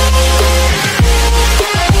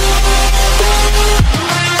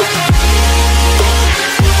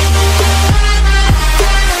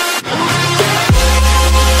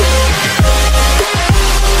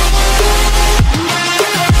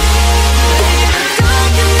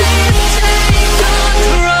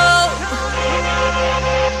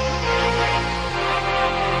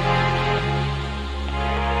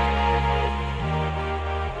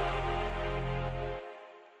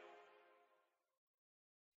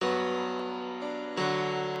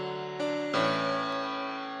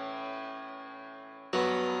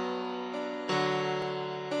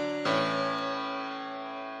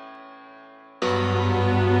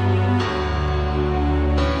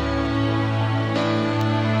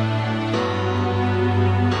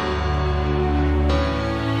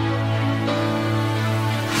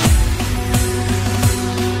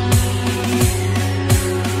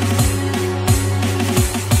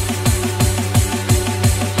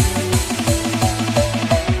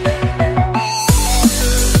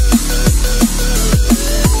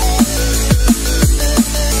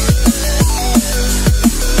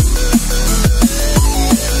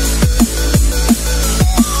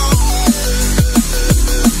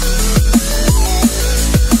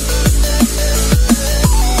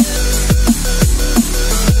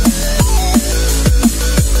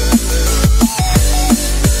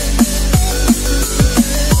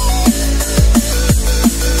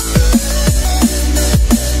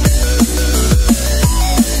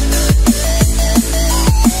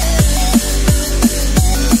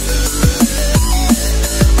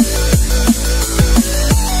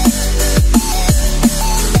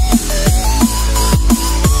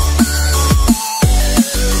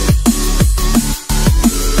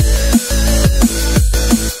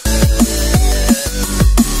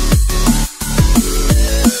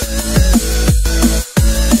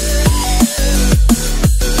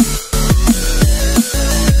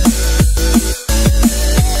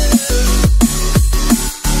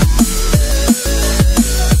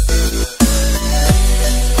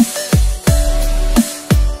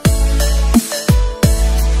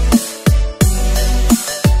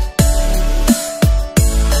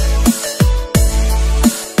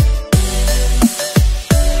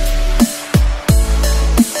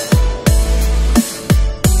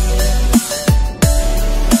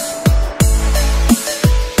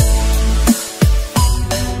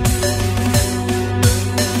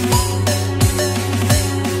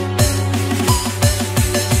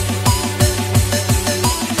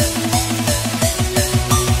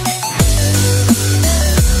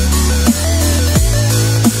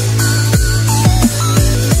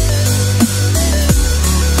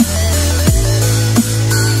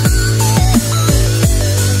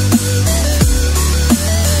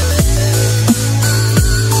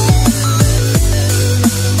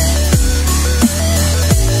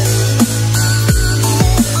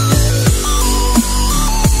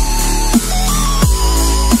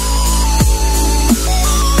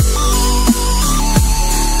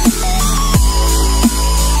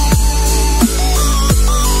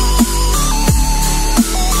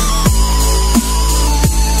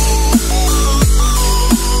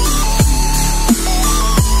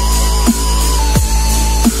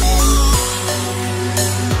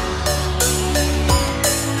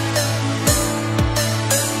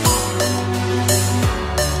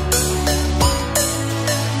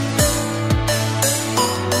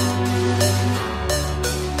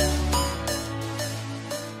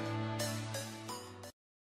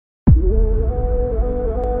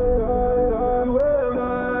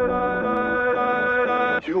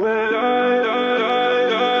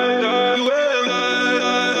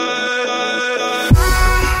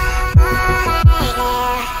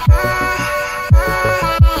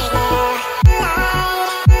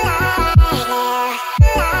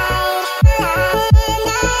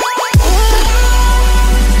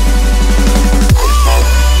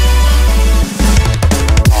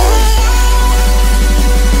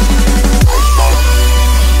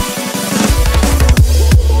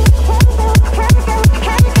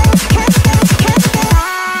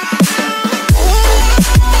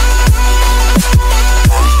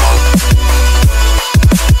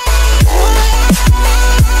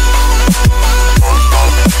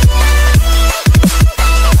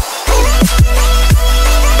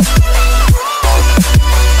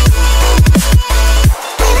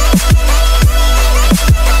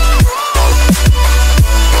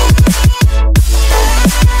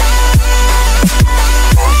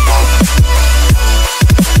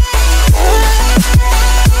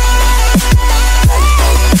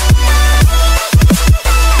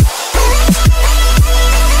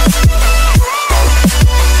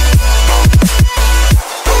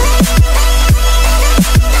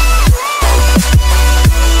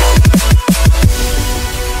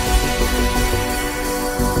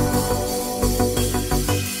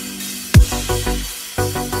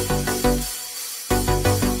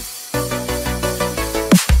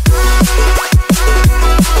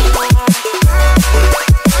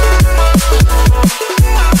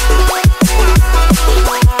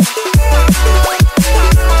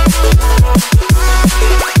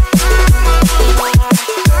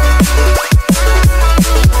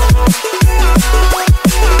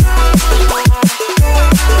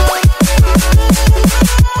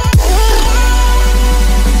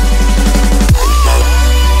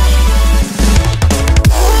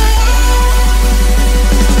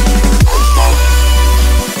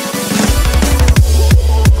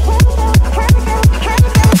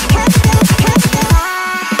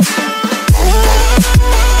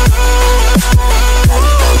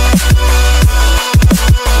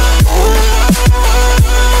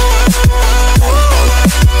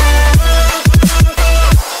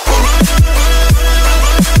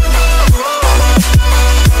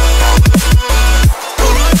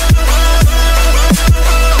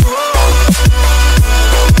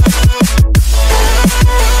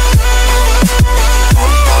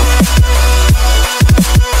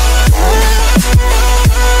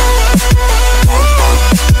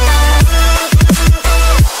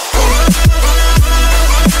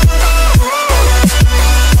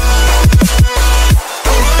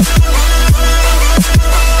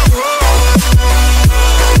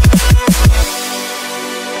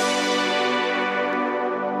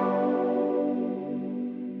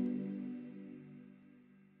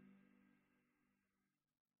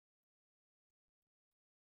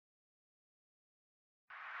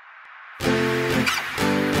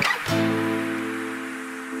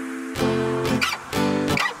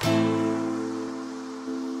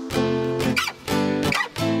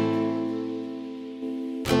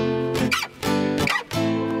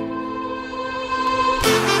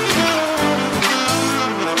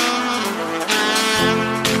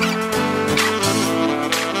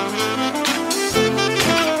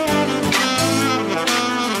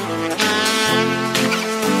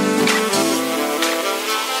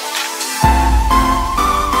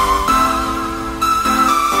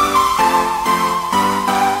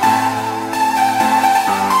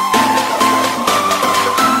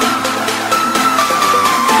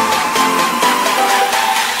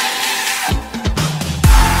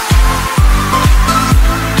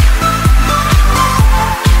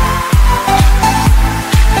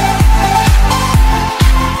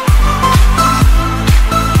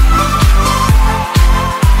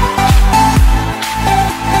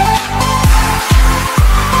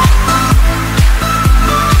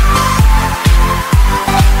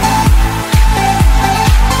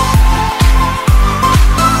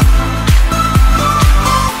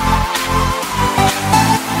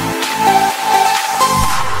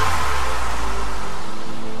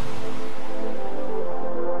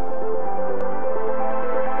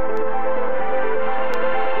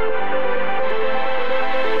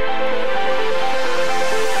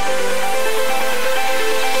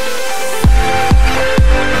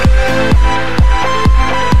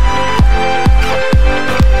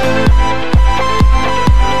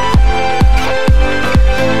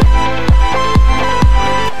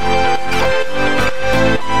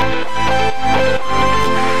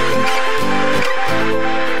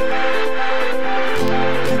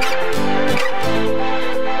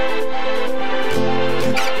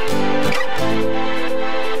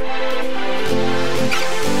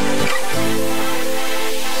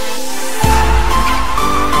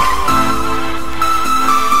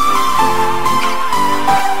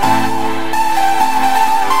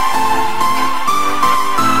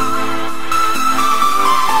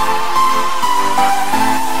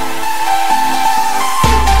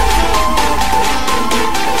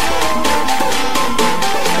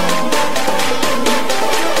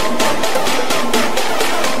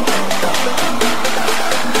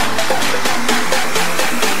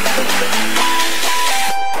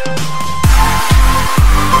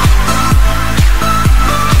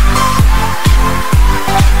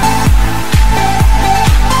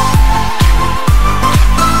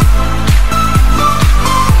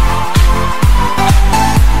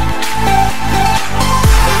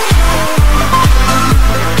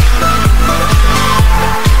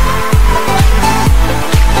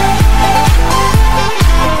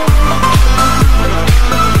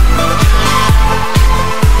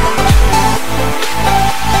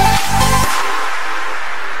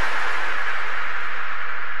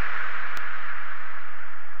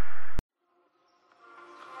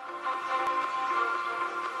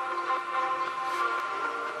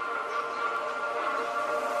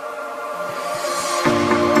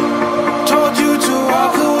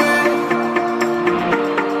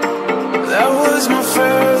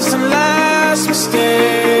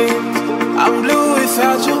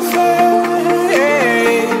 without your face.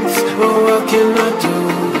 But what can I do?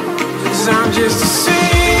 'Cause I'm just a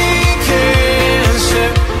sinking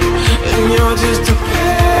ship, and you're just a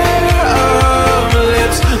pair of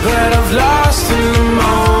lips that I've lost in the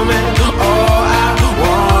moment. All I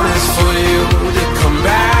want is for you to come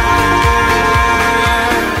back.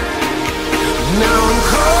 Now I'm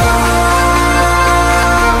caught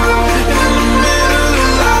in the middle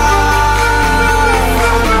of life,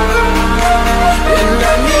 and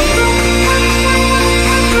I need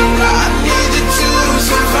you to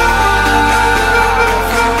survive.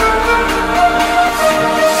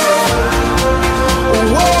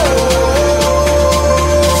 Whoa,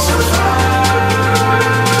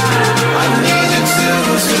 I need you to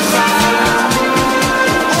survive.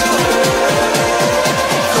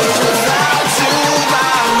 'Cause without you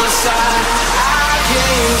by my side, I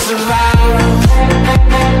can't survive.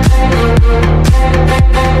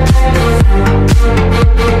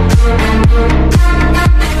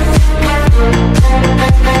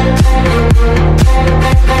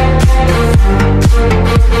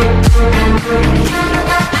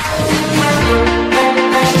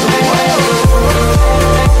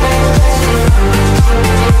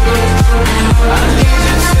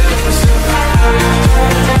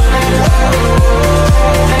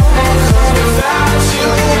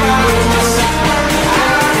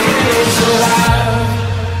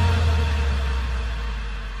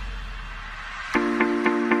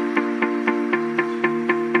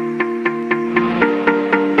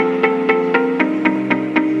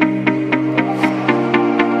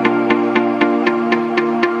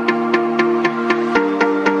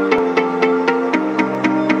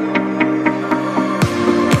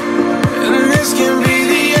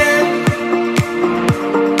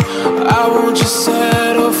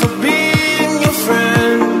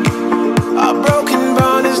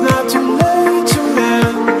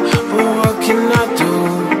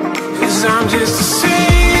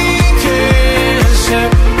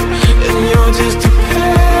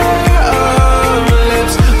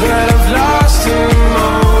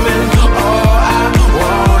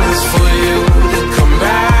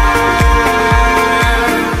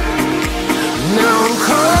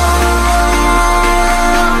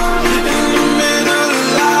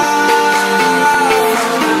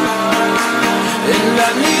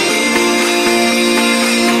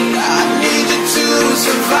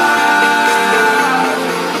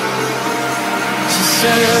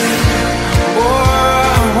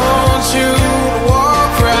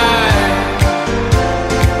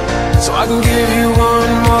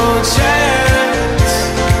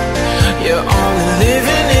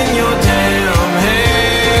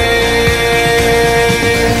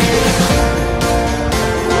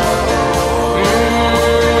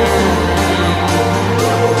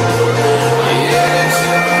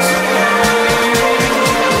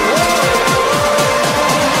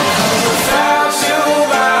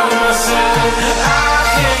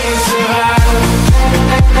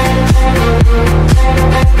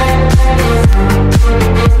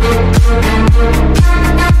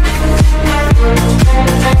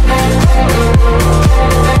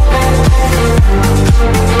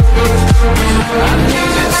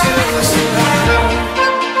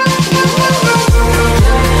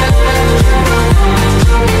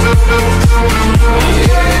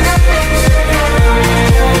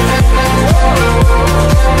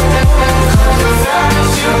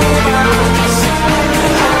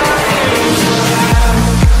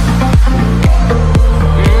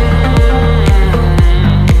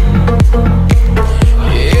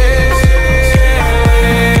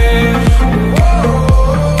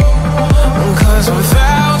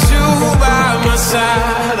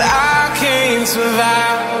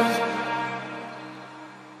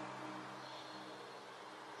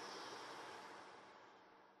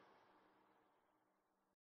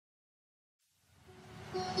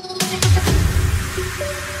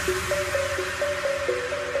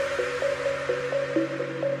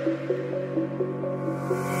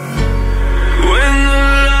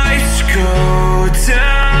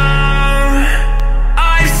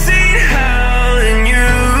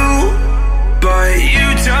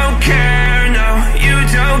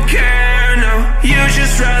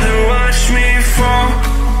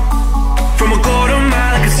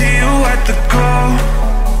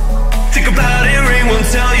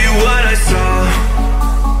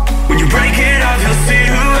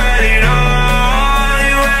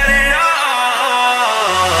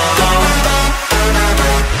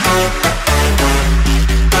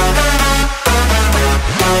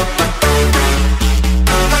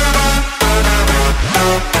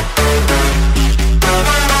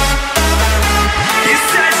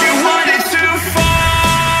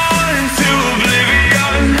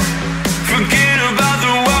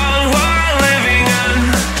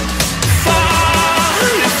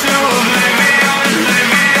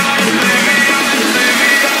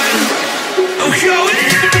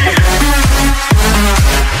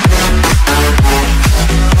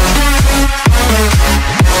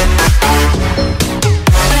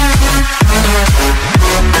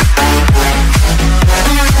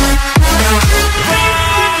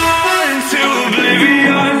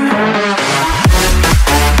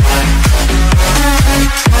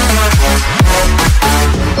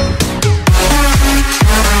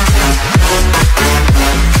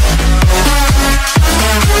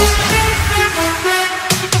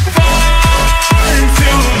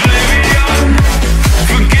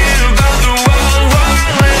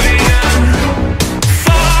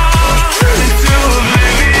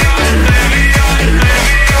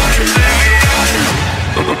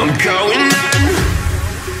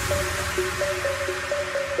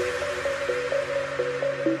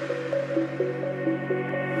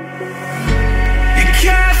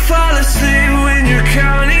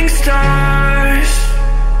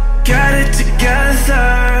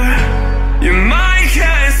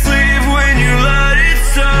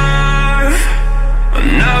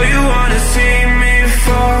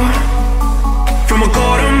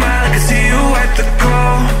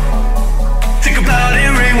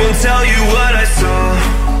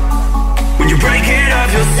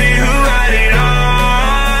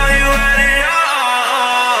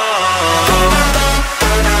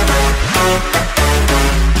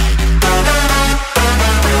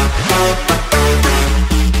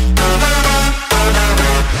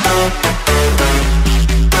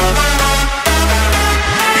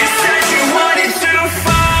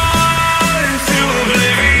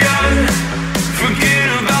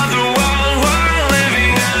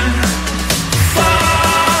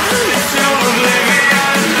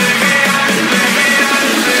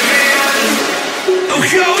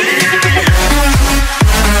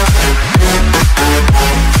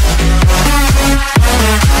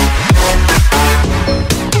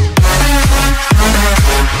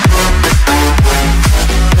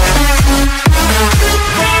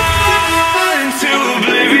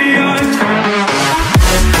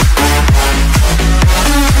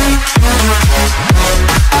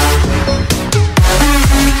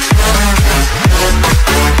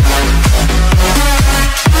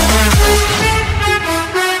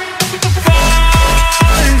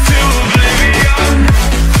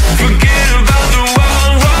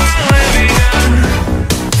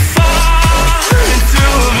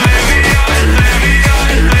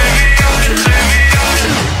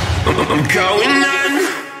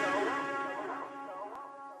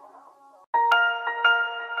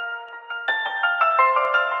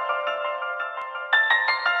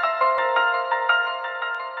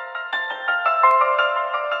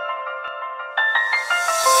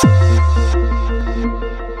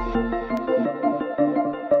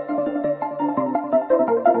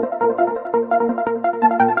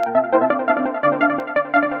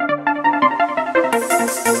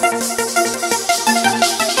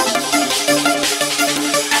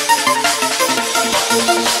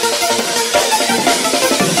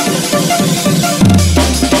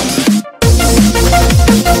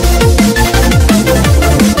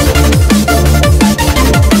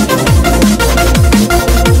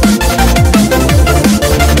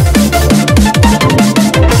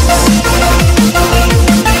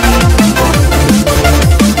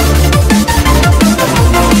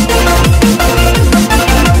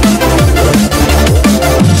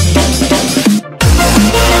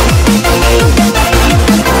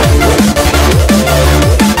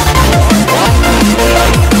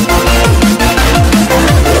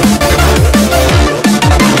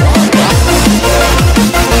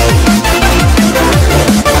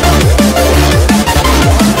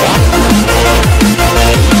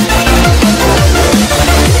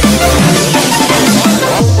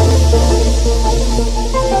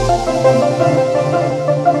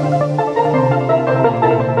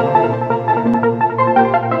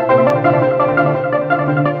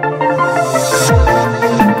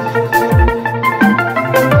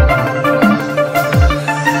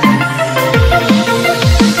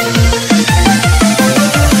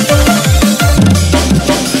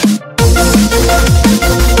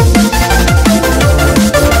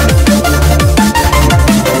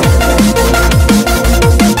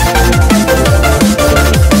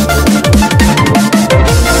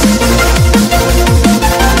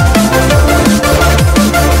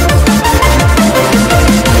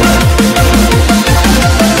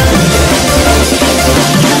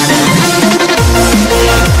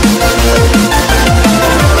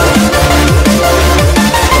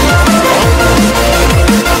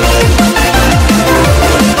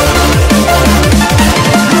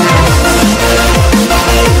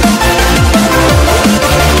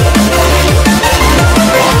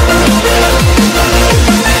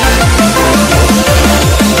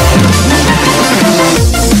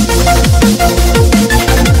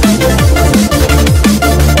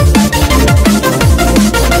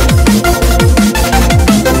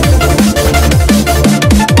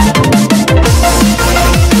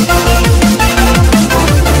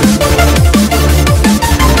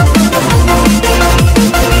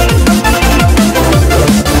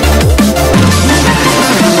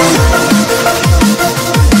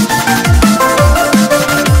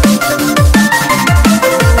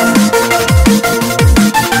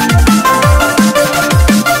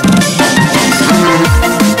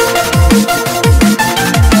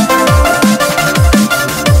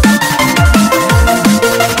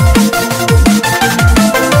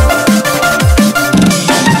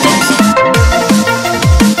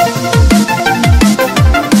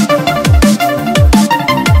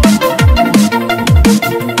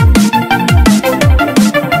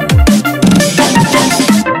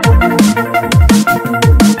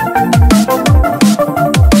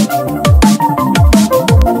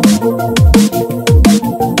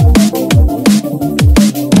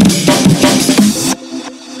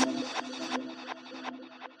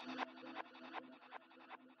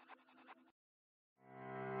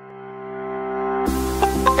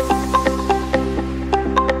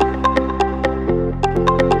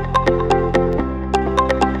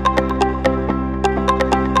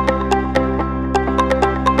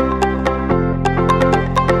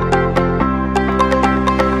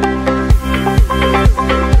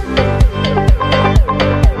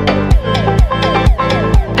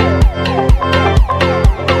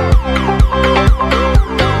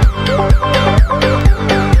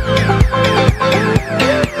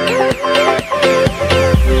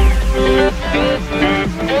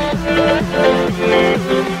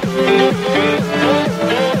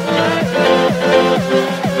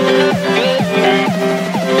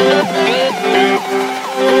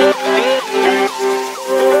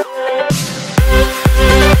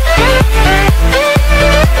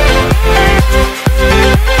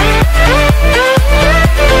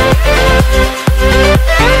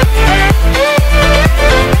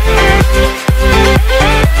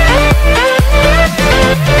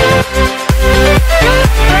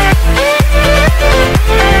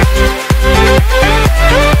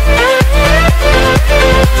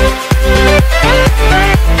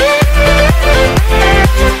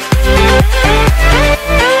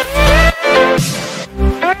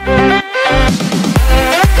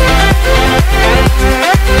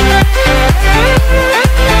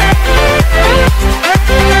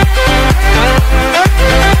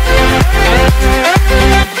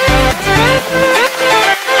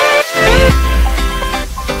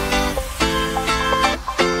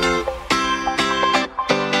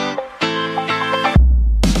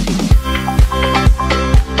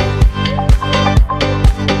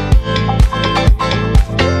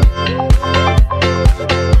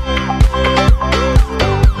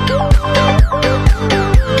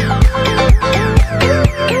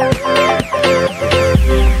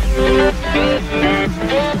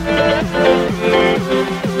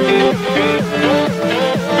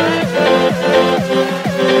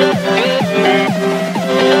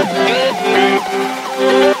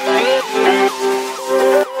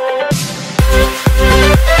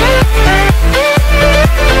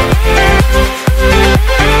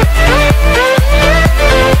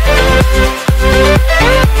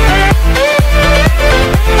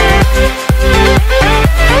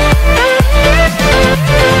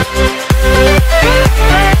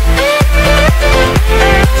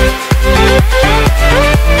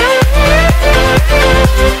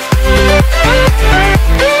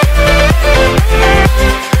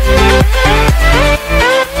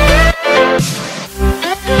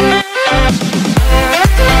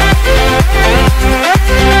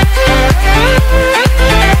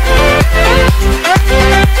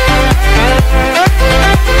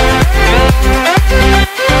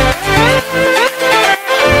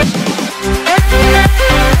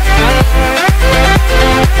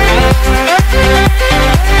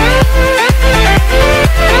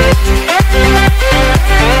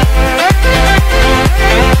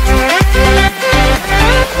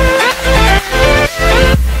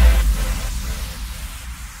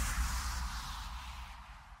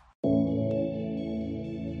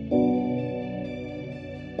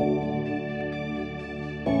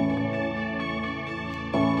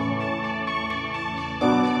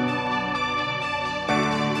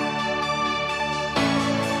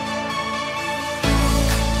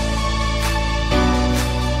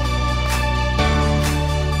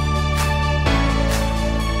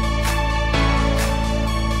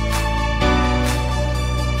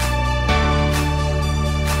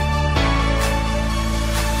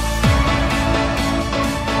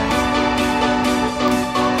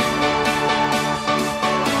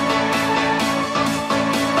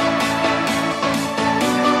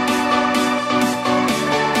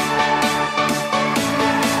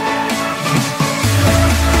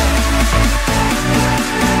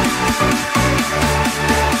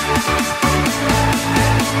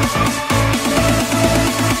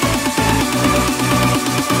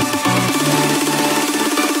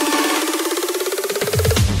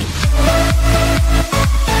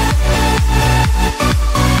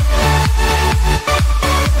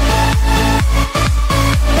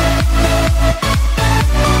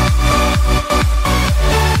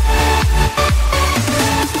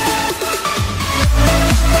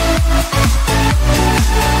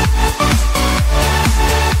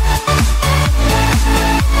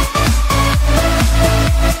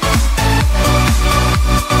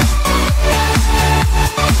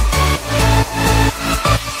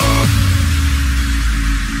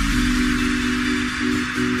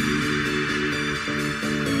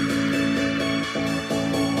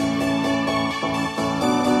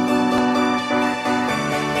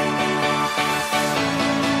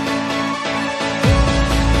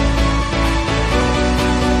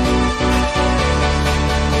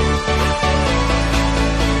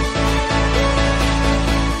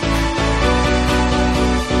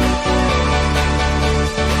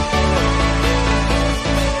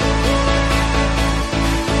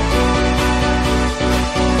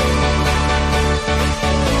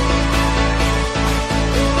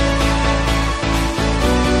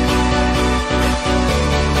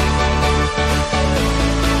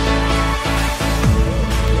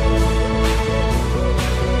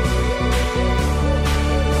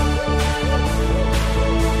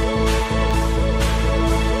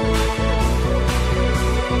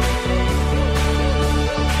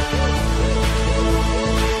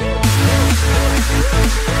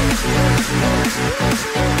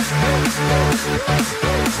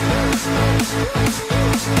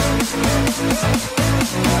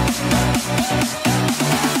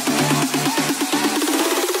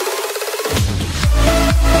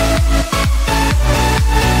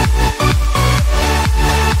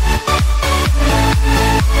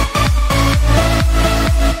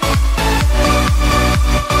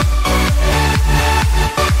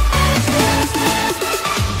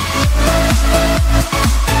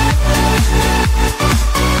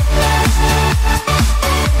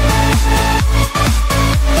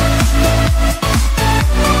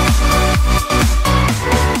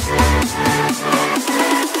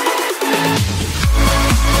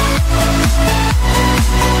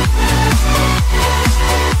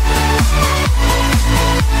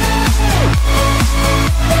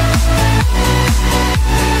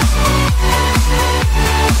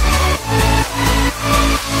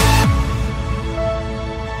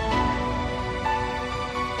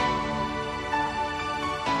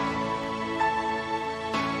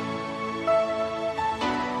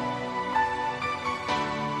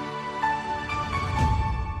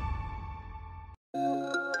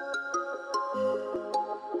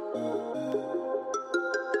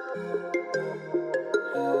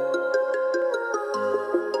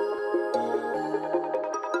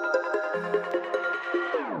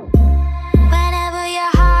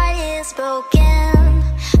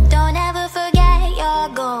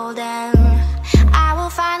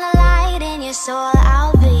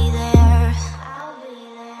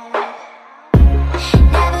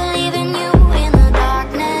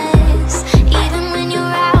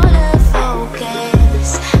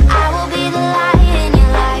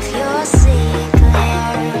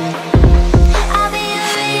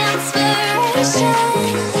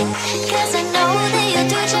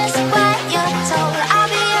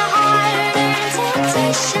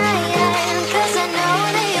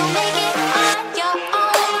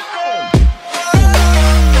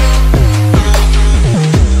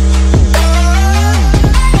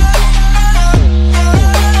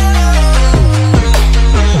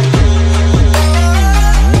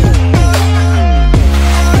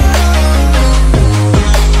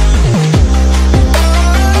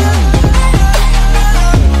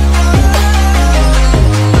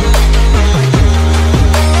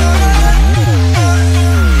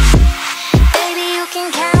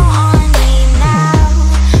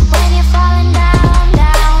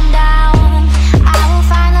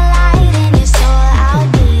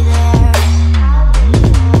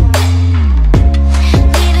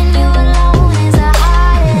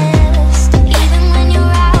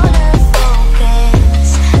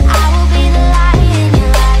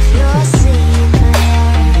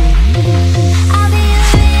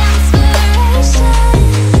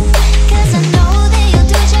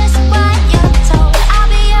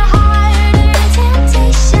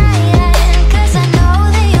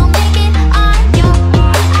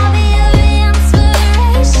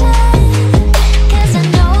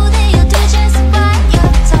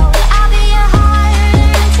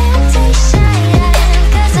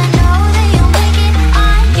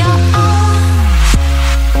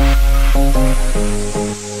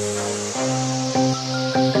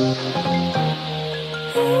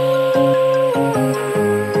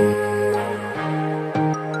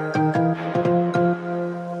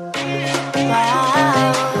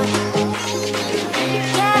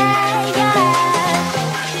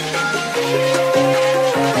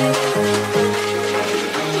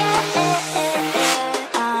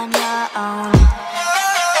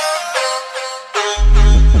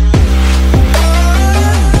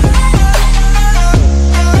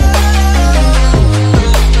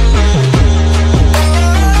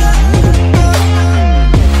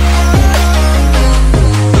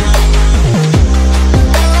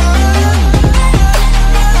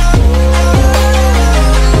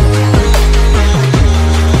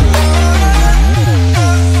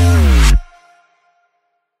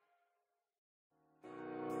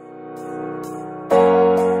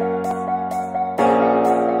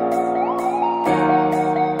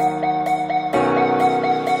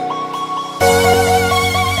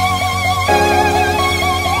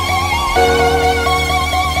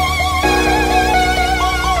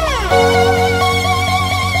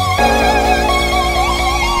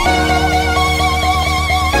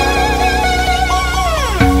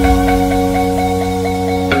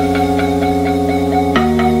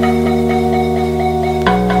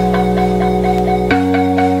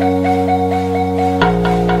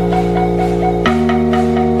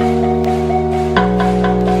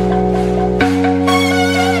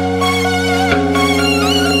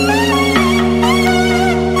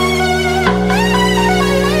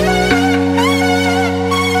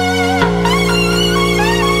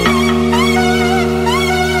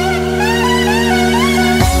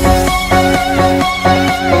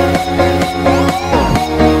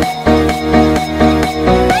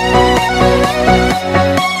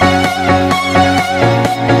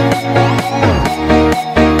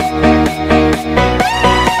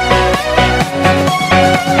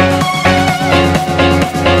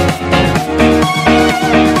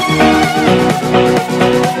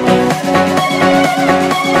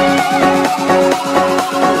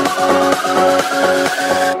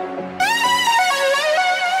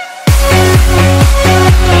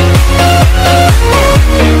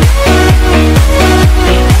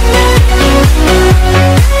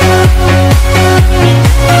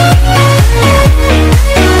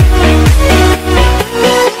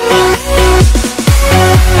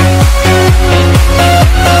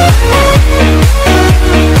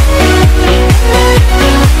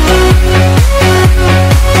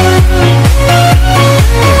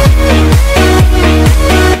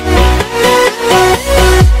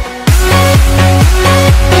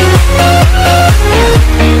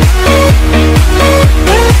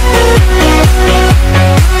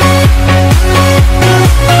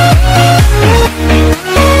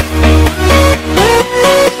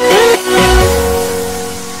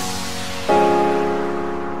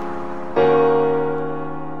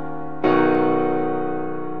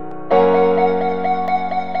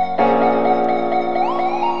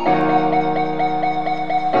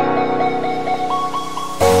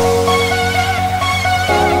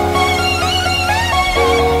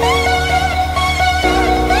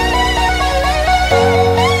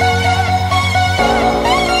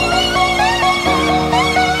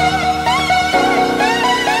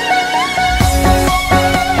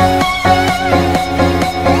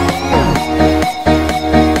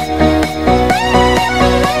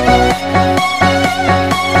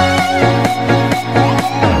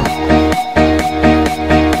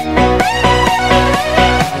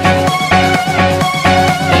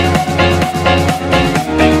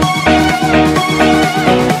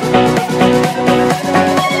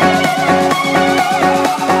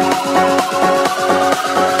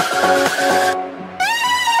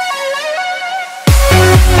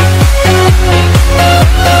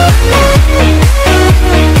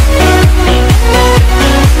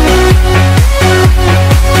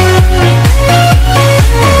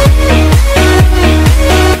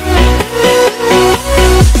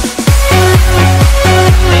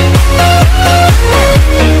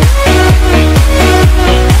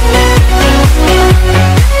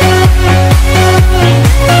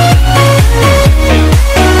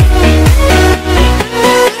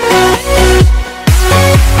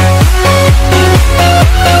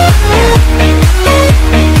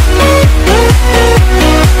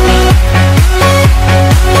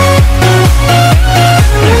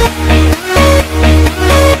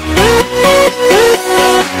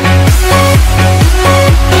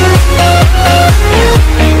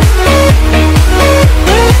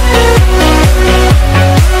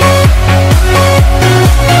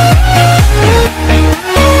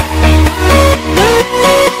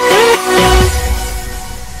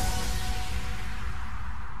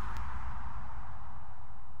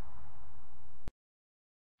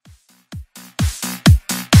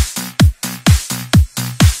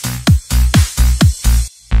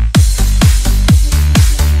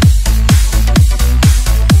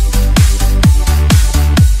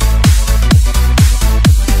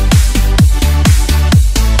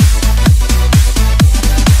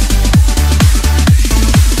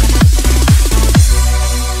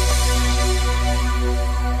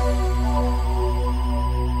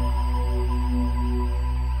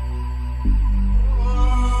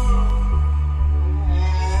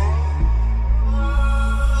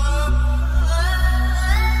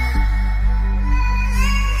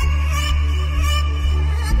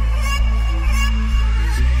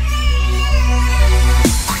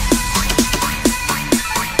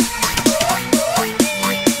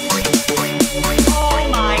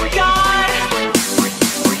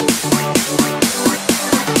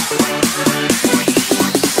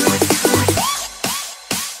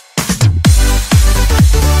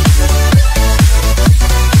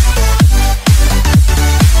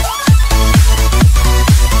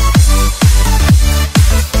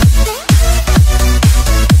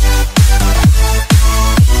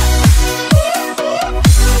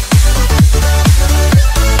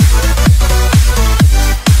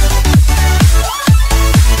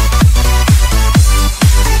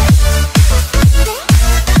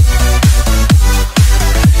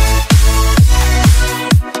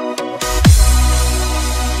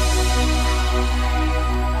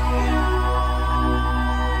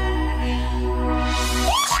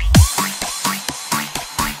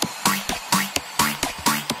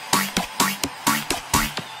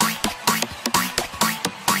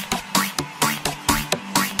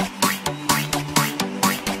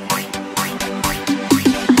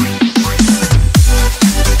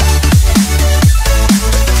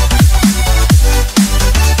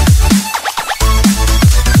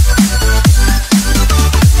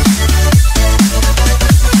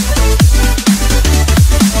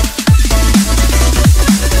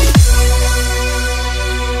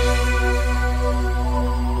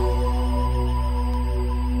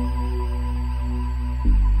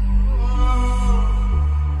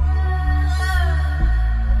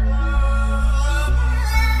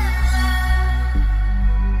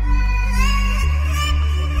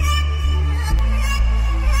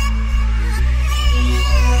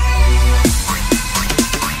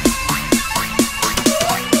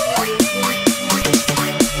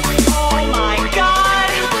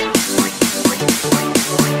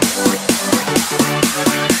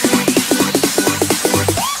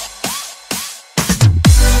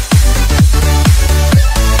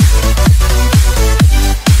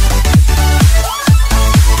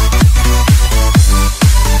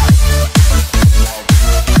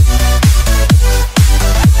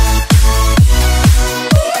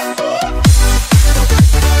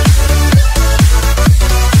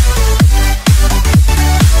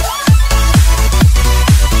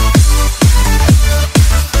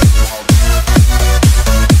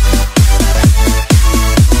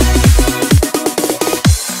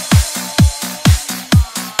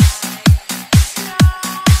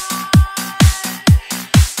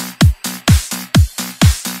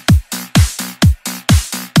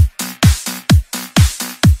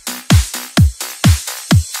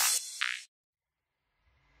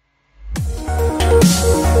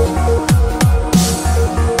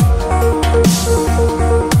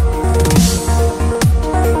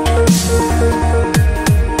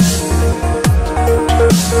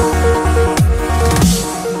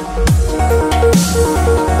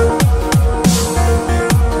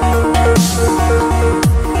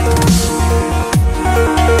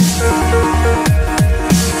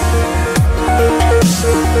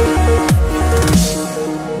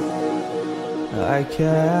 I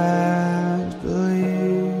can't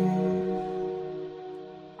believe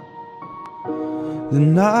the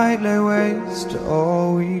night lay waste to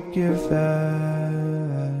all we'd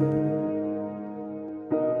given.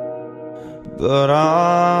 But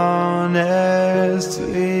honestly,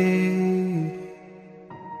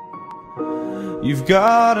 you've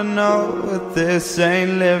gotta know that this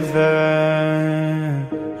ain't living.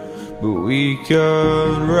 But we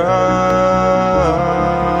could run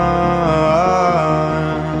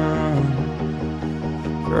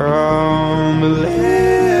from Elysium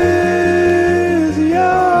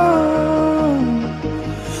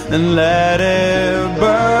and let it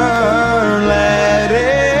burn, let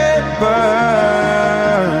it burn.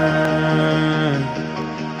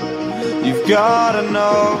 You've gotta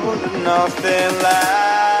know that nothing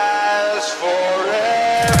lasts forever.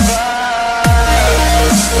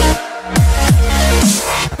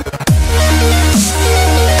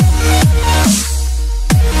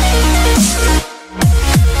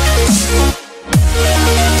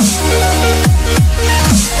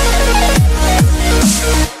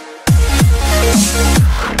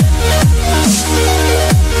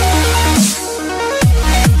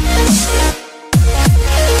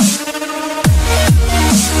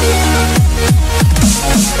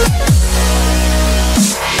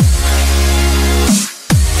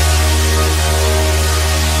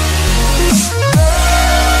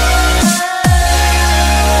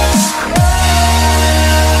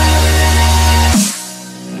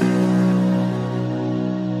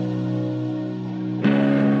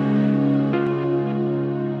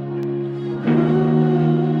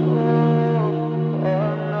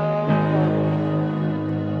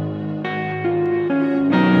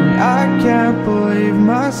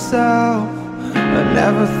 Myself, I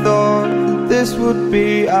never thought that this would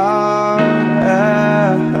be our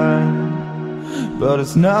end, but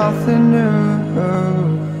it's nothing new.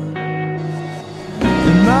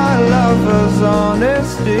 And my lover's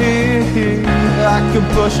honesty, I could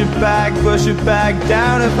push it back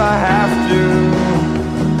down if I have to,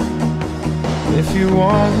 if you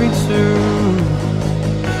want me to,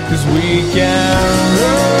 'cause we can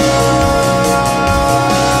run.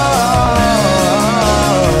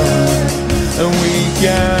 And we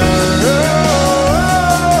can run.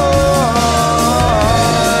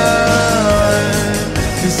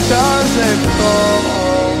 These stars they fall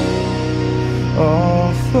all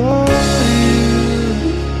for you.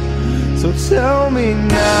 So tell me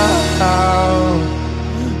now,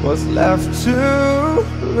 what's left to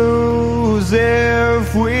lose if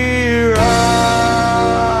we run?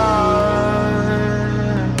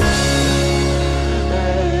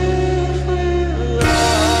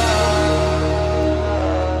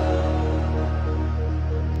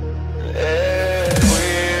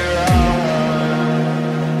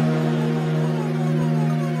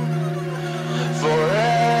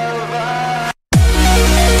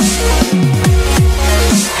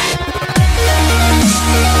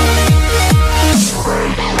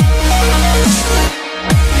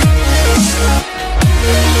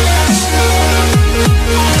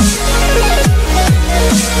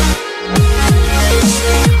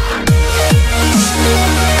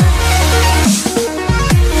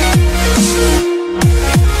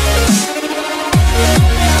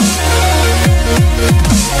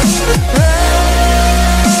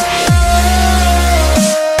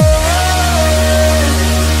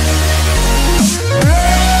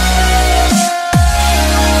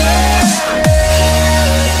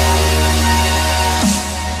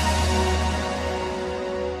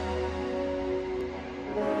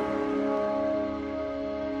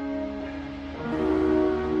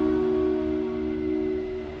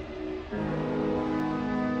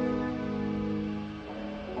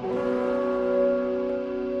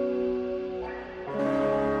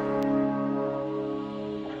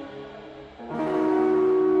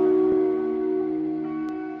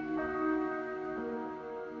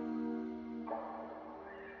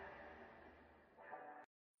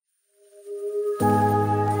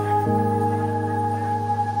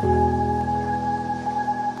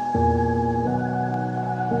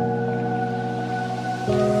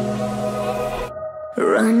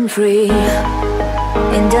 Run free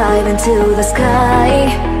and dive into the sky.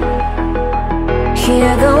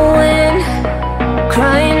 Hear the wind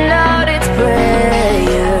crying out its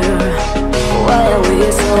prayer. Why are we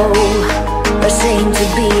so ashamed to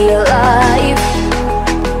be alive?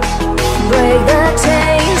 Break the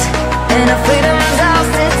chains and our freedom's ours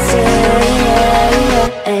to take.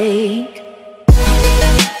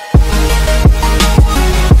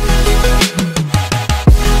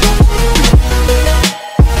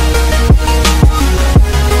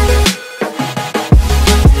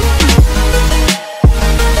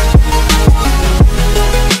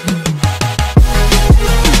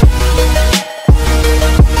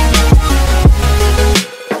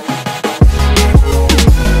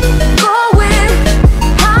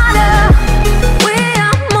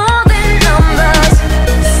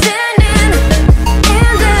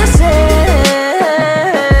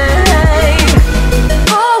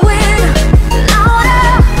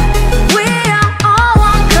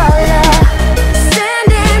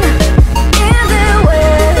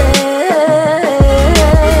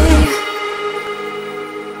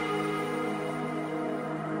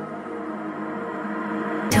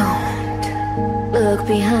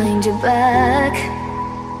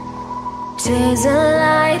 Chase a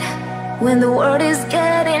light when the world is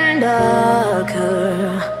getting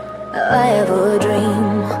darker. I have a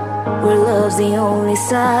dream where love's the only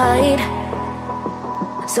side.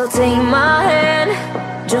 So take my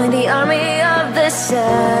hand, join the army of the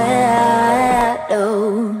side.